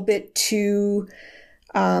a little bit too,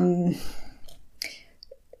 they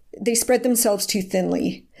spread themselves too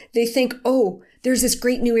thinly. They think, oh, there's this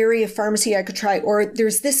great new area of pharmacy I could try, or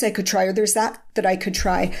there's this I could try, or there's that I could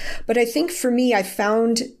try. But I think for me, I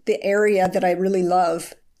found the area that I really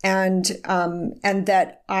love and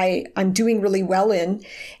that I'm doing really well in,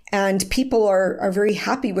 and people are very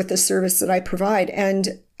happy with the service that I provide.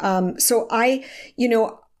 And so I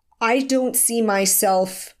don't see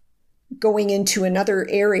myself going into another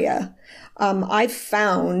area. I've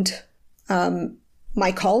found my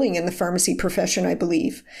calling in the pharmacy profession, I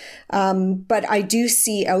believe. But I do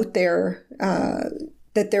see out there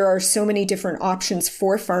that there are so many different options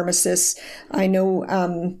for pharmacists. I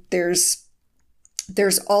know there's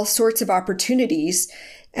all sorts of opportunities,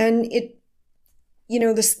 and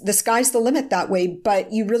the sky's the limit that way,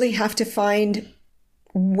 but you really have to find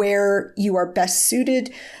where you are best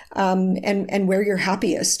suited and where you're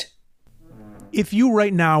happiest. If you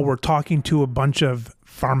right now were talking to a bunch of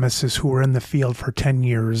pharmacists who are in the field for 10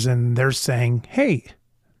 years and they're saying, hey,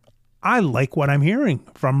 I like what I'm hearing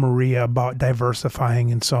from Maria about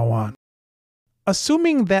diversifying and so on.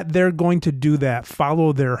 Assuming that they're going to do that,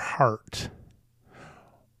 follow their heart,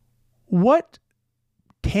 what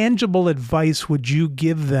tangible advice would you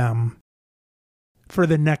give them for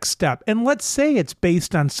the next step? And let's say it's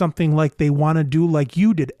based on something like they want to do like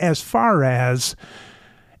you did, as far as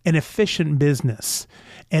an efficient business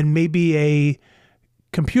and maybe a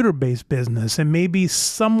computer-based business and maybe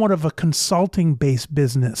somewhat of a consulting-based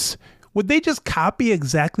business. Would they just copy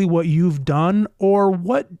exactly what you've done, or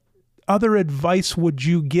what other advice would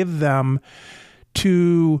you give them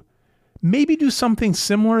to maybe do something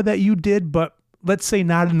similar that you did, but let's say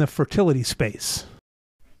not in the fertility space?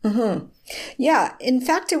 Mm-hmm. Yeah. In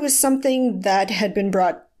fact, it was something that had been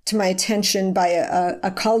brought to my attention by a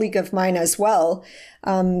colleague of mine as well.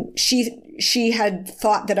 She had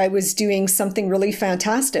thought that I was doing something really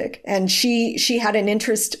fantastic, and she had an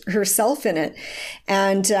interest herself in it.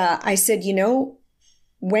 And I said,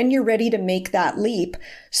 when you're ready to make that leap,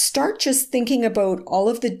 start just thinking about all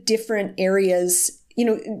of the different areas.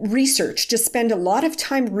 Research, just spend a lot of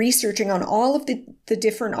time researching on all of the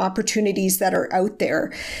different opportunities that are out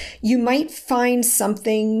there. You might find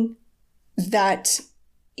something that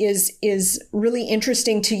is really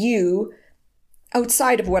interesting to you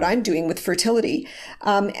outside of what I'm doing with fertility.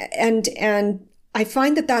 And I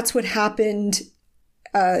find that that's what happened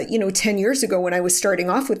 10 years ago when I was starting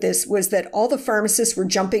off with this, was that all the pharmacists were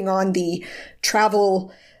jumping on the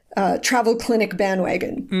travel clinic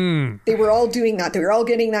bandwagon. They were all doing that. They were all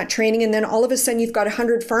getting that training. And then all of a sudden you've got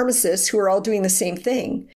 100 pharmacists who are all doing the same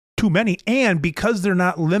thing. Too many. And because they're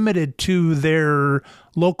not limited to their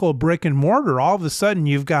local brick and mortar, all of a sudden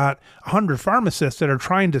you've got 100 pharmacists that are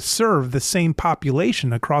trying to serve the same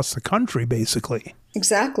population across the country, basically.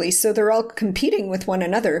 Exactly. So they're all competing with one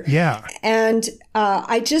another. Yeah. And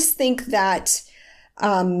I just think that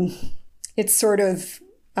it's sort of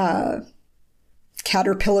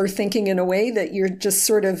caterpillar thinking in a way, that you're just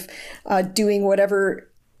sort of doing whatever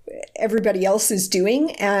everybody else is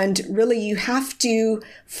doing. And really, you have to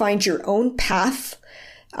find your own path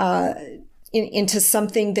into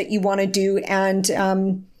something that you want to do.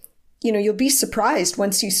 And, you'll be surprised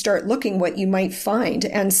once you start looking what you might find.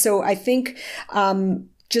 And so I think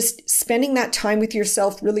just spending that time with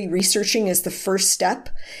yourself, really researching, is the first step.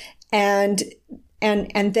 And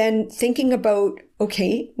then thinking about,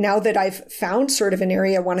 okay, now that I've found sort of an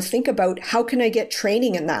area, I want to think about how can I get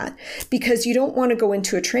training in that? Because you don't want to go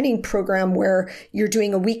into a training program where you're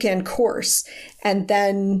doing a weekend course and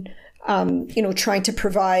then, trying to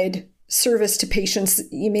provide service to patients.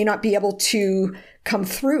 You may not be able to come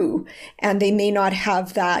through, and they may not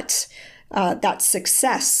have that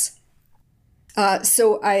success.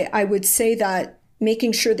 So I would say that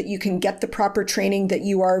making sure that you can get the proper training, that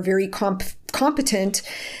you are very competent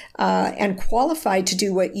and qualified to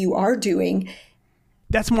do what you are doing.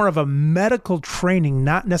 That's more of a medical training,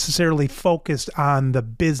 not necessarily focused on the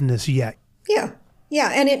business yet. Yeah.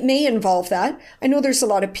 Yeah. And it may involve that. I know there's a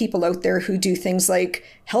lot of people out there who do things like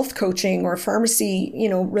health coaching or pharmacy,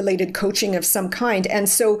 related coaching of some kind. And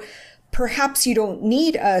so perhaps you don't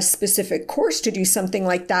need a specific course to do something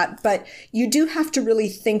like that, but you do have to really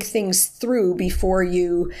think things through before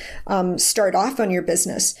you start off on your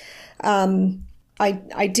business.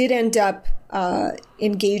 I did end up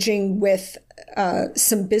engaging with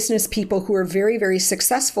some business people who are very, very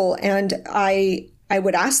successful. And I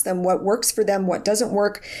would ask them what works for them, what doesn't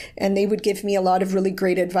work. And they would give me a lot of really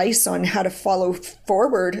great advice on how to follow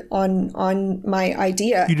forward on my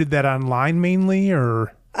idea. You did that online mainly,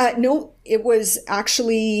 or? No, it was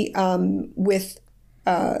actually with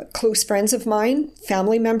close friends of mine,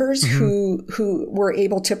 family members who were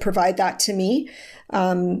able to provide that to me.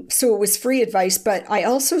 So it was free advice, but I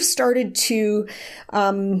also started to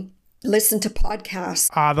listen to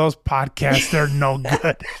podcasts. Those podcasts, they're no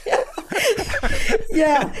good.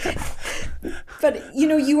 Yeah. But,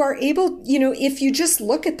 you are able, if you just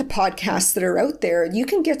look at the podcasts that are out there, you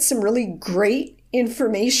can get some really great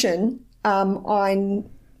information on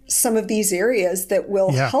some of these areas that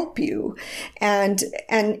will help you. And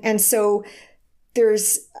so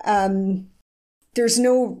there's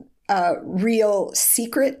no real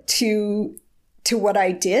secret to what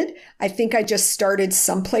I did. I think I just started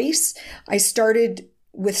someplace. I started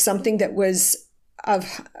with something that was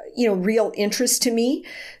of, real interest to me,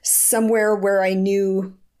 somewhere where I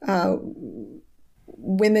knew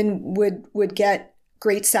women would get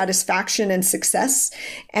great satisfaction and success,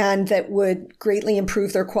 and that would greatly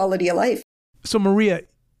improve their quality of life. So Maria,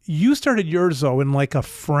 you started yours though in like a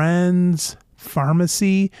friend's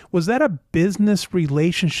pharmacy. Was that a business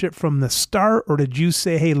relationship from the start, or did you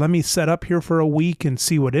say, hey, let me set up here for a week and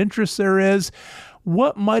see what interest there is?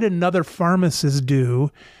 What might another pharmacist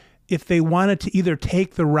do if they wanted to either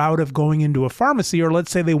take the route of going into a pharmacy, or let's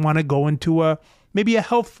say they want to go into maybe a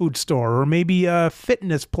health food store or maybe a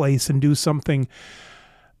fitness place and do something?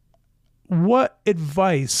 What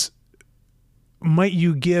advice might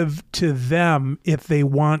you give to them if they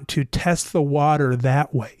want to test the water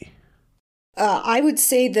that way? I would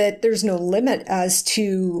say that there's no limit as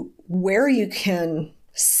to where you can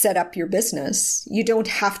set up your business. You don't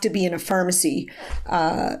have to be in a pharmacy.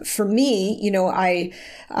 For me, I,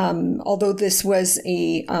 although this was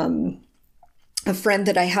a friend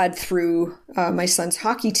that I had through my son's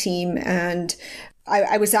hockey team, and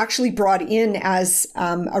I was actually brought in as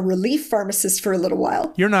a relief pharmacist for a little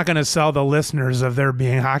while. You're not going to sell the listeners of there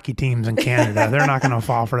being hockey teams in Canada. They're not going to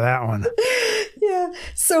fall for that one. Yeah.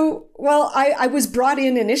 So, well, I was brought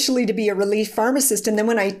in initially to be a relief pharmacist. And then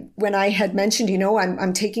when I had mentioned,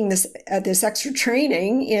 I'm taking this extra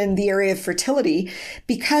training in the area of fertility,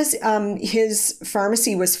 because his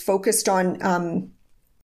pharmacy was focused on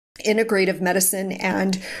integrative medicine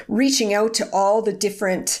and reaching out to all the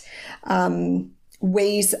different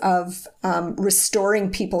ways of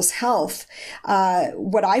restoring people's health.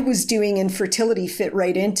 What I was doing in fertility fit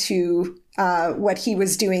right into what he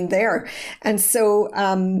was doing there. And so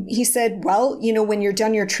he said, well, when you're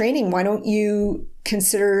done your training, why don't you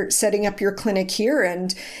consider setting up your clinic here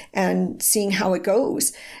and seeing how it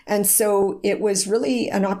goes? And so it was really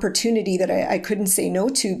an opportunity that I couldn't say no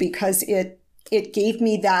to, because it gave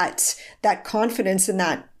me that confidence and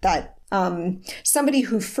that somebody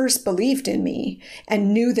who first believed in me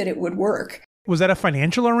and knew that it would work. Was that a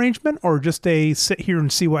financial arrangement, or just a sit here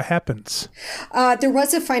and see what happens? There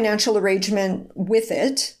was a financial arrangement with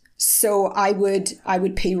it. So I would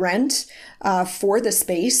pay rent for the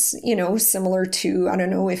space, similar to, I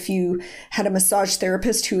don't know, if you had a massage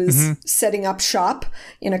therapist who is setting up shop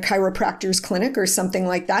in a chiropractor's clinic or something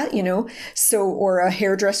like that, or a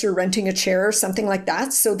hairdresser renting a chair or something like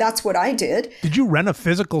that. So that's what I did. Did you rent a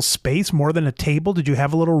physical space more than a table? Did you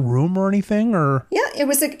have a little room or anything, or? Yeah, it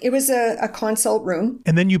was a consult room.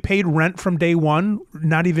 And then you paid rent from day one,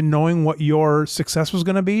 not even knowing what your success was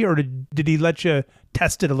going to be, or did he let you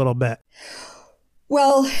test it a little bit?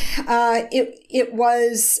 Well, it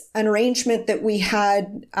was an arrangement that we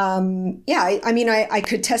had. I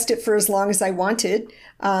could test it for as long as I wanted.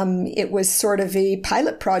 It was sort of a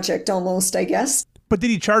pilot project almost, I guess. But did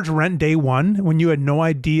he charge rent day one when you had no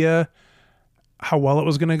idea how well it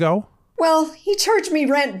was going to go? Well, he charged me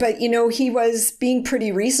rent, but, he was being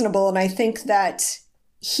pretty reasonable. And I think that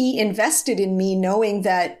he invested in me knowing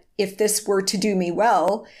that if this were to do me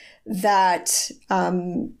well, that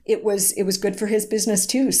it was good for his business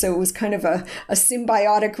too. So it was kind of a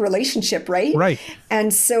symbiotic relationship, right? Right.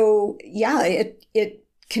 And so, yeah, it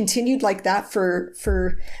continued like that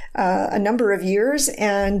for a number of years.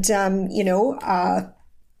 And,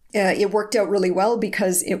 it worked out really well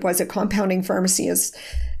because it was a compounding pharmacy.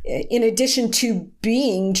 In addition to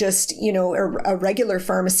being just, a regular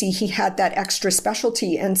pharmacy, he had that extra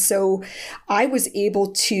specialty. And so I was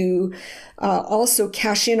able to also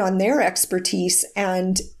cash in on their expertise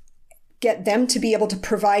and get them to be able to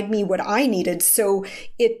provide me what I needed. So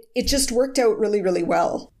it just worked out really, really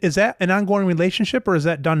well. Is that an ongoing relationship, or is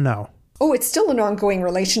that done now? Oh, it's still an ongoing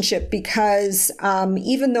relationship because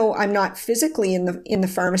even though I'm not physically in the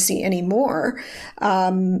pharmacy anymore,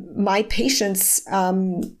 my patients, they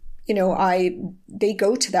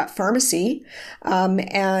go to that pharmacy,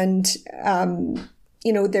 and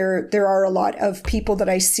there are a lot of people that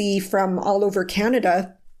I see from all over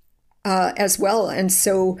Canada as well, and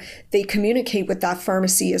so they communicate with that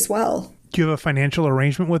pharmacy as well. Do you have a financial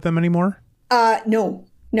arrangement with them anymore? No.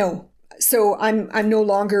 So I'm no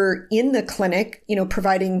longer in the clinic,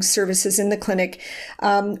 providing services in the clinic.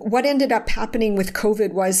 What ended up happening with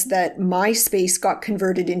COVID was that my space got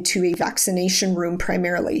converted into a vaccination room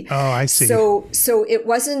primarily. Oh, I see. So it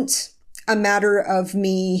wasn't a matter of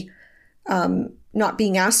me not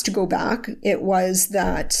being asked to go back. It was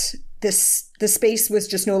that the space was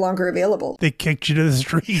just no longer available. They kicked you to the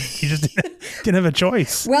street. You just didn't have a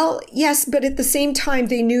choice. Well, yes, but at the same time,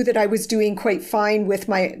 they knew that I was doing quite fine with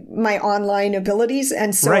my online abilities.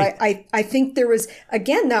 And so right. I think there was,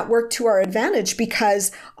 again, that worked to our advantage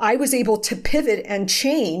because I was able to pivot and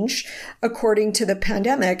change according to the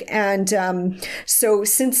pandemic. And so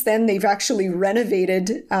since then, they've actually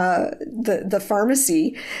renovated the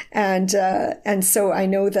pharmacy. And so I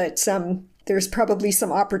know that there's probably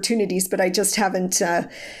some opportunities, but I just haven't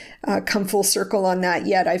come full circle on that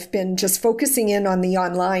yet. I've been just focusing in on the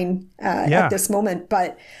online at this moment.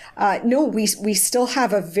 But no, we still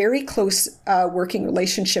have a very close working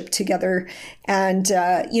relationship together. And,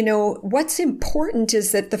 what's important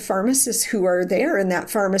is that the pharmacists who are there in that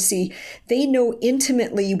pharmacy, they know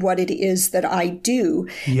intimately what it is that I do.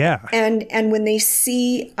 Yeah. And when they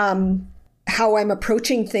see how I'm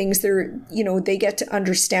approaching things, they get to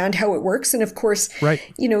understand how it works. And of course, right.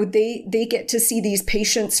 They get to see these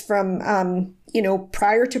patients from,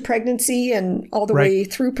 prior to pregnancy and all the way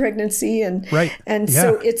through pregnancy. And, right.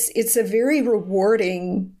 So it's a very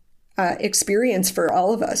rewarding experience for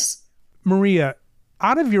all of us. Maria,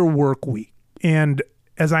 out of your work week, and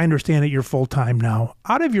as I understand it, you're full-time now,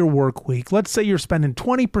 out of your work week, let's say you're spending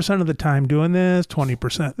 20% of the time doing this,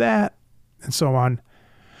 20% that, and so on.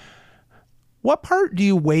 What part do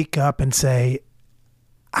you wake up and say,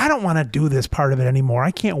 I don't want to do this part of it anymore.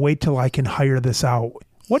 I can't wait till I can hire this out.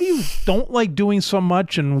 What do you don't like doing so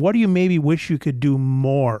much, and what do you maybe wish you could do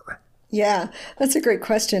more? Yeah, that's a great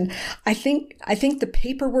question. I think the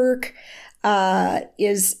paperwork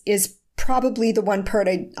is probably the one part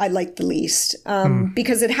I like the least,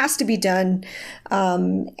 because it has to be done.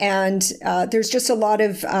 And there's just a lot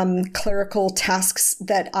of clerical tasks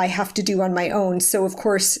that I have to do on my own. So of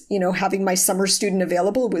course, having my summer student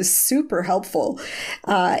available was super helpful.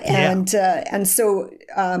 And so,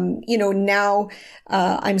 now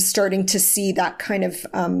I'm starting to see that kind of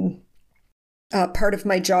part of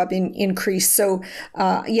my job increase. So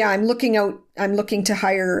I'm looking to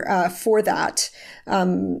hire for that.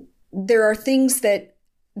 There are things that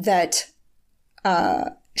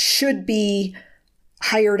should be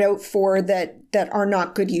hired out for that are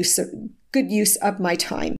not good use of my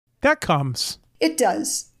time. That comes. It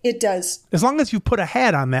does. As long as you put a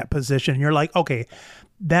hat on that position, you're like, okay,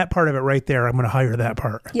 that part of it right there, I'm going to hire that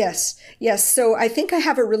part. Yes. So I think I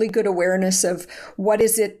have a really good awareness of what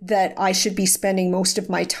is it that I should be spending most of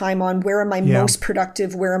my time on. Where am I most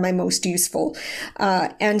productive? Where am I most useful?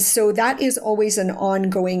 And so that is always an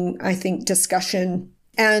ongoing, I think, discussion.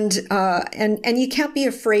 And you can't be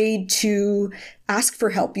afraid to ask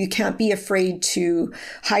for help. You can't be afraid to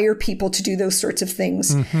hire people to do those sorts of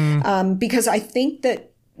things. Mm-hmm. Because I think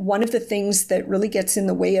that one of the things that really gets in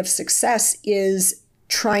the way of success is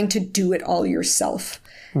trying to do it all yourself.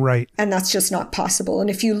 Right. And that's just not possible. And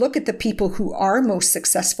if you look at the people who are most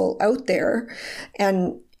successful out there,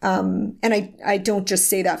 and I don't just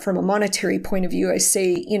say that from a monetary point of view, I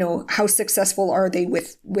say, how successful are they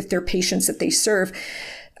with their patients that they serve?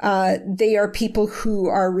 They are people who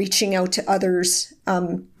are reaching out to others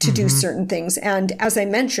to do certain things. And as I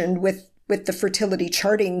mentioned, with the fertility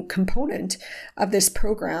charting component of this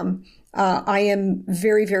program, I am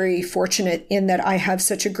very, very fortunate in that I have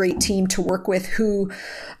such a great team to work with who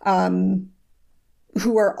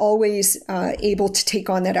are always able to take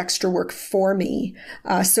on that extra work for me.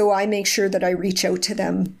 So I make sure that I reach out to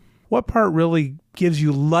them. What part really gives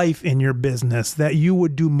you life in your business that you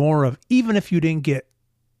would do more of, even if you didn't get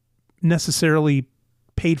necessarily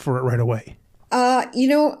paid for it right away?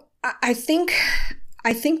 I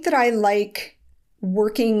think that I like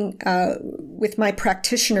working with my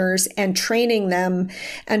practitioners and training them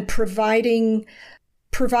and providing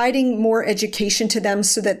more education to them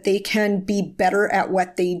so that they can be better at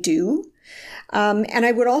what they do. And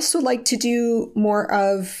I would also like to do more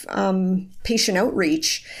of patient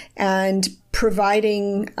outreach and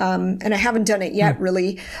providing, and I haven't done it yet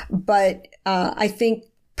really, but I think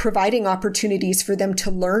providing opportunities for them to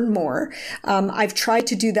learn more. I've tried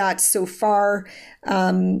to do that so far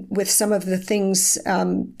with some of the things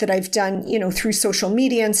that I've done, through social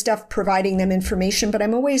media and stuff, providing them information. But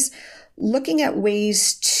I'm always looking at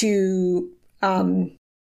ways to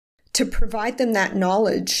provide them that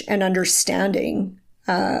knowledge and understanding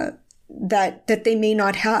that they may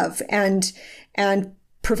not have, and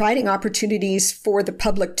providing opportunities for the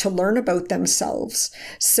public to learn about themselves.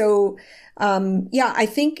 So I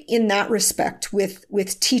think in that respect,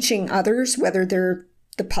 with teaching others, whether they're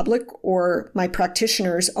the public or my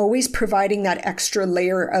practitioners, always providing that extra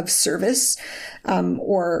layer of service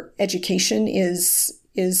or education is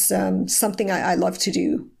something I love to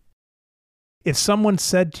do. If someone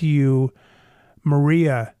said to you,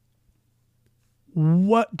 Maria,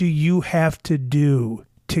 what do you have to do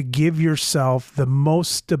to give yourself the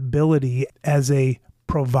most stability as a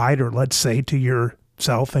provider, let's say, to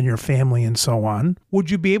yourself and your family and so on?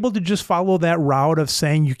 Would you be able to just follow that route of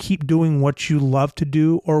saying you keep doing what you love to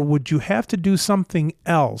do, or would you have to do something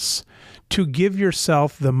else to give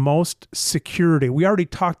yourself the most security? We already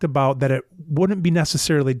talked about that it wouldn't be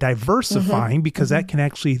necessarily diversifying because that can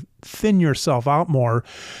actually thin yourself out more.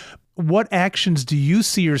 What actions do you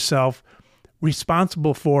see yourself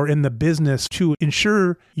responsible for in the business to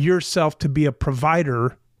ensure yourself to be a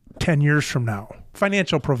provider 10 years from now,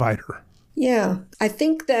 financial provider? Yeah, I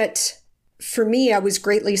think that for me, I was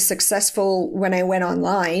greatly successful when I went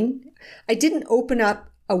online. I didn't open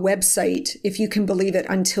up a website, if you can believe it,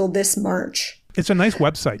 until this March. It's a nice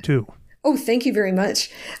website too. Oh, thank you very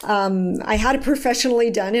much. I had it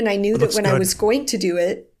professionally done, and I knew that when I was going to do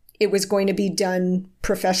it, it was going to be done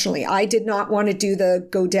professionally. I did not want to do the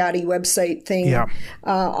GoDaddy website thing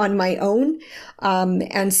on my own.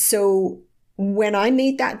 And so when I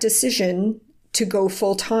made that decision to go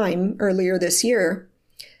full time earlier this year,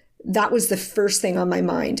 that was the first thing on my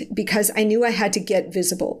mind, because I knew I had to get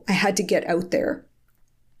visible. I had to get out there.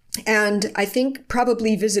 And I think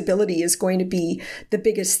probably visibility is going to be the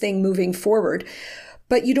biggest thing moving forward.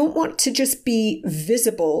 But you don't want to just be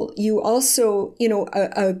visible. You also,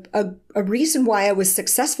 a reason why I was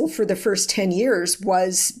successful for the first 10 years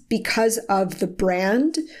was because of the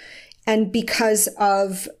brand and because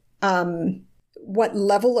of what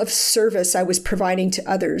level of service I was providing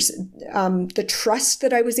to others, the trust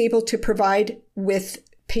that I was able to provide with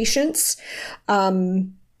patients,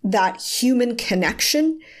 that human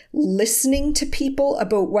connection, listening to people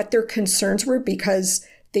about what their concerns were, because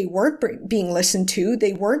they weren't being listened to.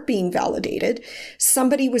 They weren't being validated.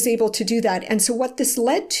 Somebody was able to do that. And so what this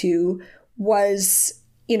led to was,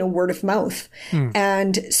 word of mouth.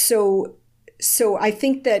 And so I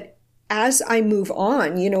think that as I move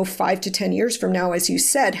on, 5 to 10 years from now, as you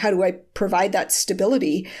said, how do I provide that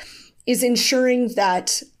stability, is ensuring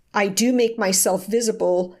that I do make myself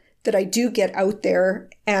visible, that I do get out there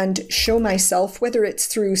and show myself, whether it's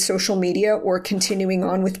through social media or continuing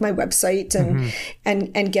on with my website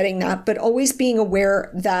and getting that, but always being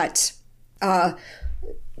aware that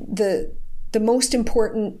the most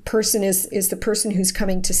important person is the person who's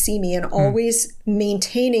coming to see me, and always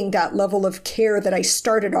maintaining that level of care that I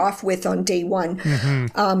started off with on day one.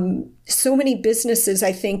 So many businesses,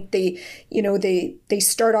 I think they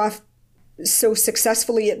start off so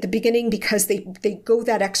successfully at the beginning because they go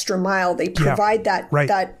that extra mile. They provide that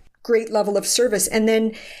great level of service. And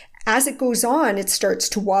then as it goes on, it starts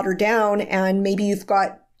to water down, and maybe you've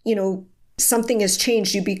got, something has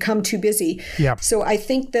changed. You become too busy. So I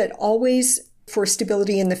think that always for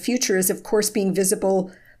stability in the future is, of course, being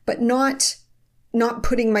visible, but not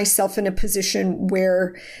putting myself in a position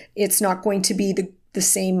where it's not going to be the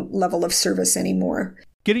same level of service anymore.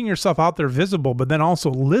 Getting yourself out there visible, but then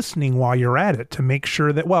also listening while you're at it to make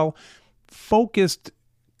sure that, focused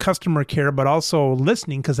customer care, but also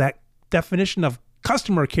listening, because that definition of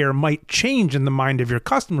customer care might change in the mind of your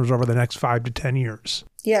customers over the next 5 to 10 years.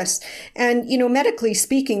 Yes. And, medically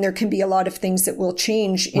speaking, there can be a lot of things that will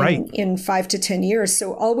change in 5 to 10 years.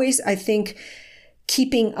 So always, I think,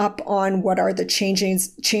 keeping up on what are the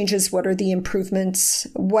changes, what are the improvements,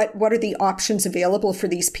 what are the options available for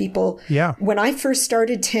these people. When I first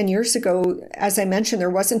started 10 years ago, as I mentioned, there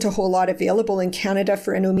wasn't a whole lot available in Canada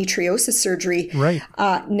for endometriosis surgery.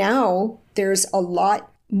 Now there's a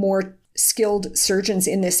lot more skilled surgeons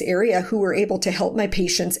in this area who are able to help my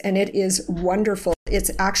patients, and it is wonderful.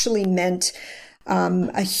 It's actually meant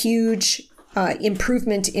a huge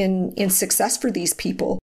improvement in success for these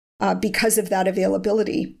people. Because of that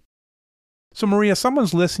availability. So Maria,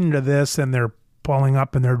 someone's listening to this and they're pulling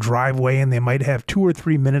up in their driveway and they might have 2 or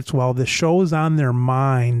 3 minutes while the show's on their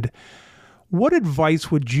mind. what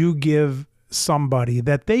advice would you give somebody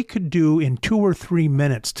that they could do in 2 or 3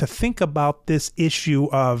 minutes to think about this issue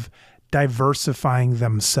of diversifying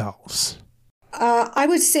themselves? I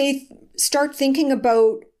would say start thinking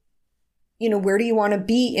about, where do you want to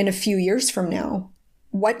be in a few years from now?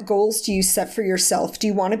 What goals do you set for yourself? Do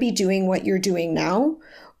you want to be doing what you're doing now?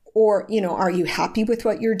 Or, are you happy with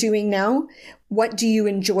what you're doing now? What do you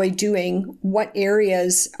enjoy doing? What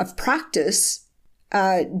areas of practice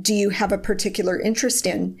do you have a particular interest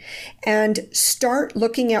in? And start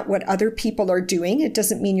looking at what other people are doing. It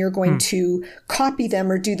doesn't mean you're going to copy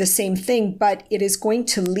them or do the same thing, but it is going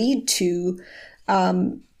to lead to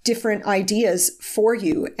different ideas for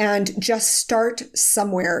you. And just start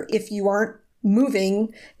somewhere. If you aren't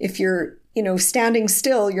moving, if you're standing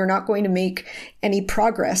still, you're not going to make any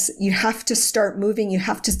progress. You have to start moving. You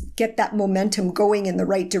have to get that momentum going in the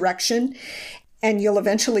right direction, and you'll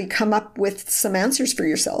eventually come up with some answers for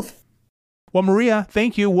yourself. Well, Maria,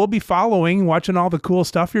 thank you. We'll be following, watching all the cool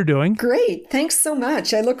stuff you're doing. Great. Thanks so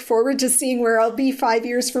much. I look forward to seeing where I'll be 5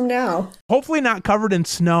 years from now. Hopefully not covered in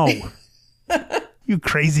snow. You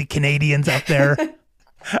crazy Canadians out there.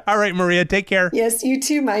 All right, Maria, take care. Yes, you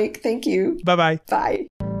too, Mike. Thank you. Bye-bye. Bye.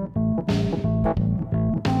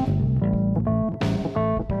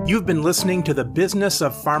 You've been listening to the Business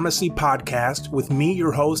of Pharmacy podcast with me,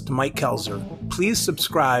 your host, Mike Kelzer. Please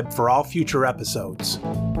subscribe for all future episodes.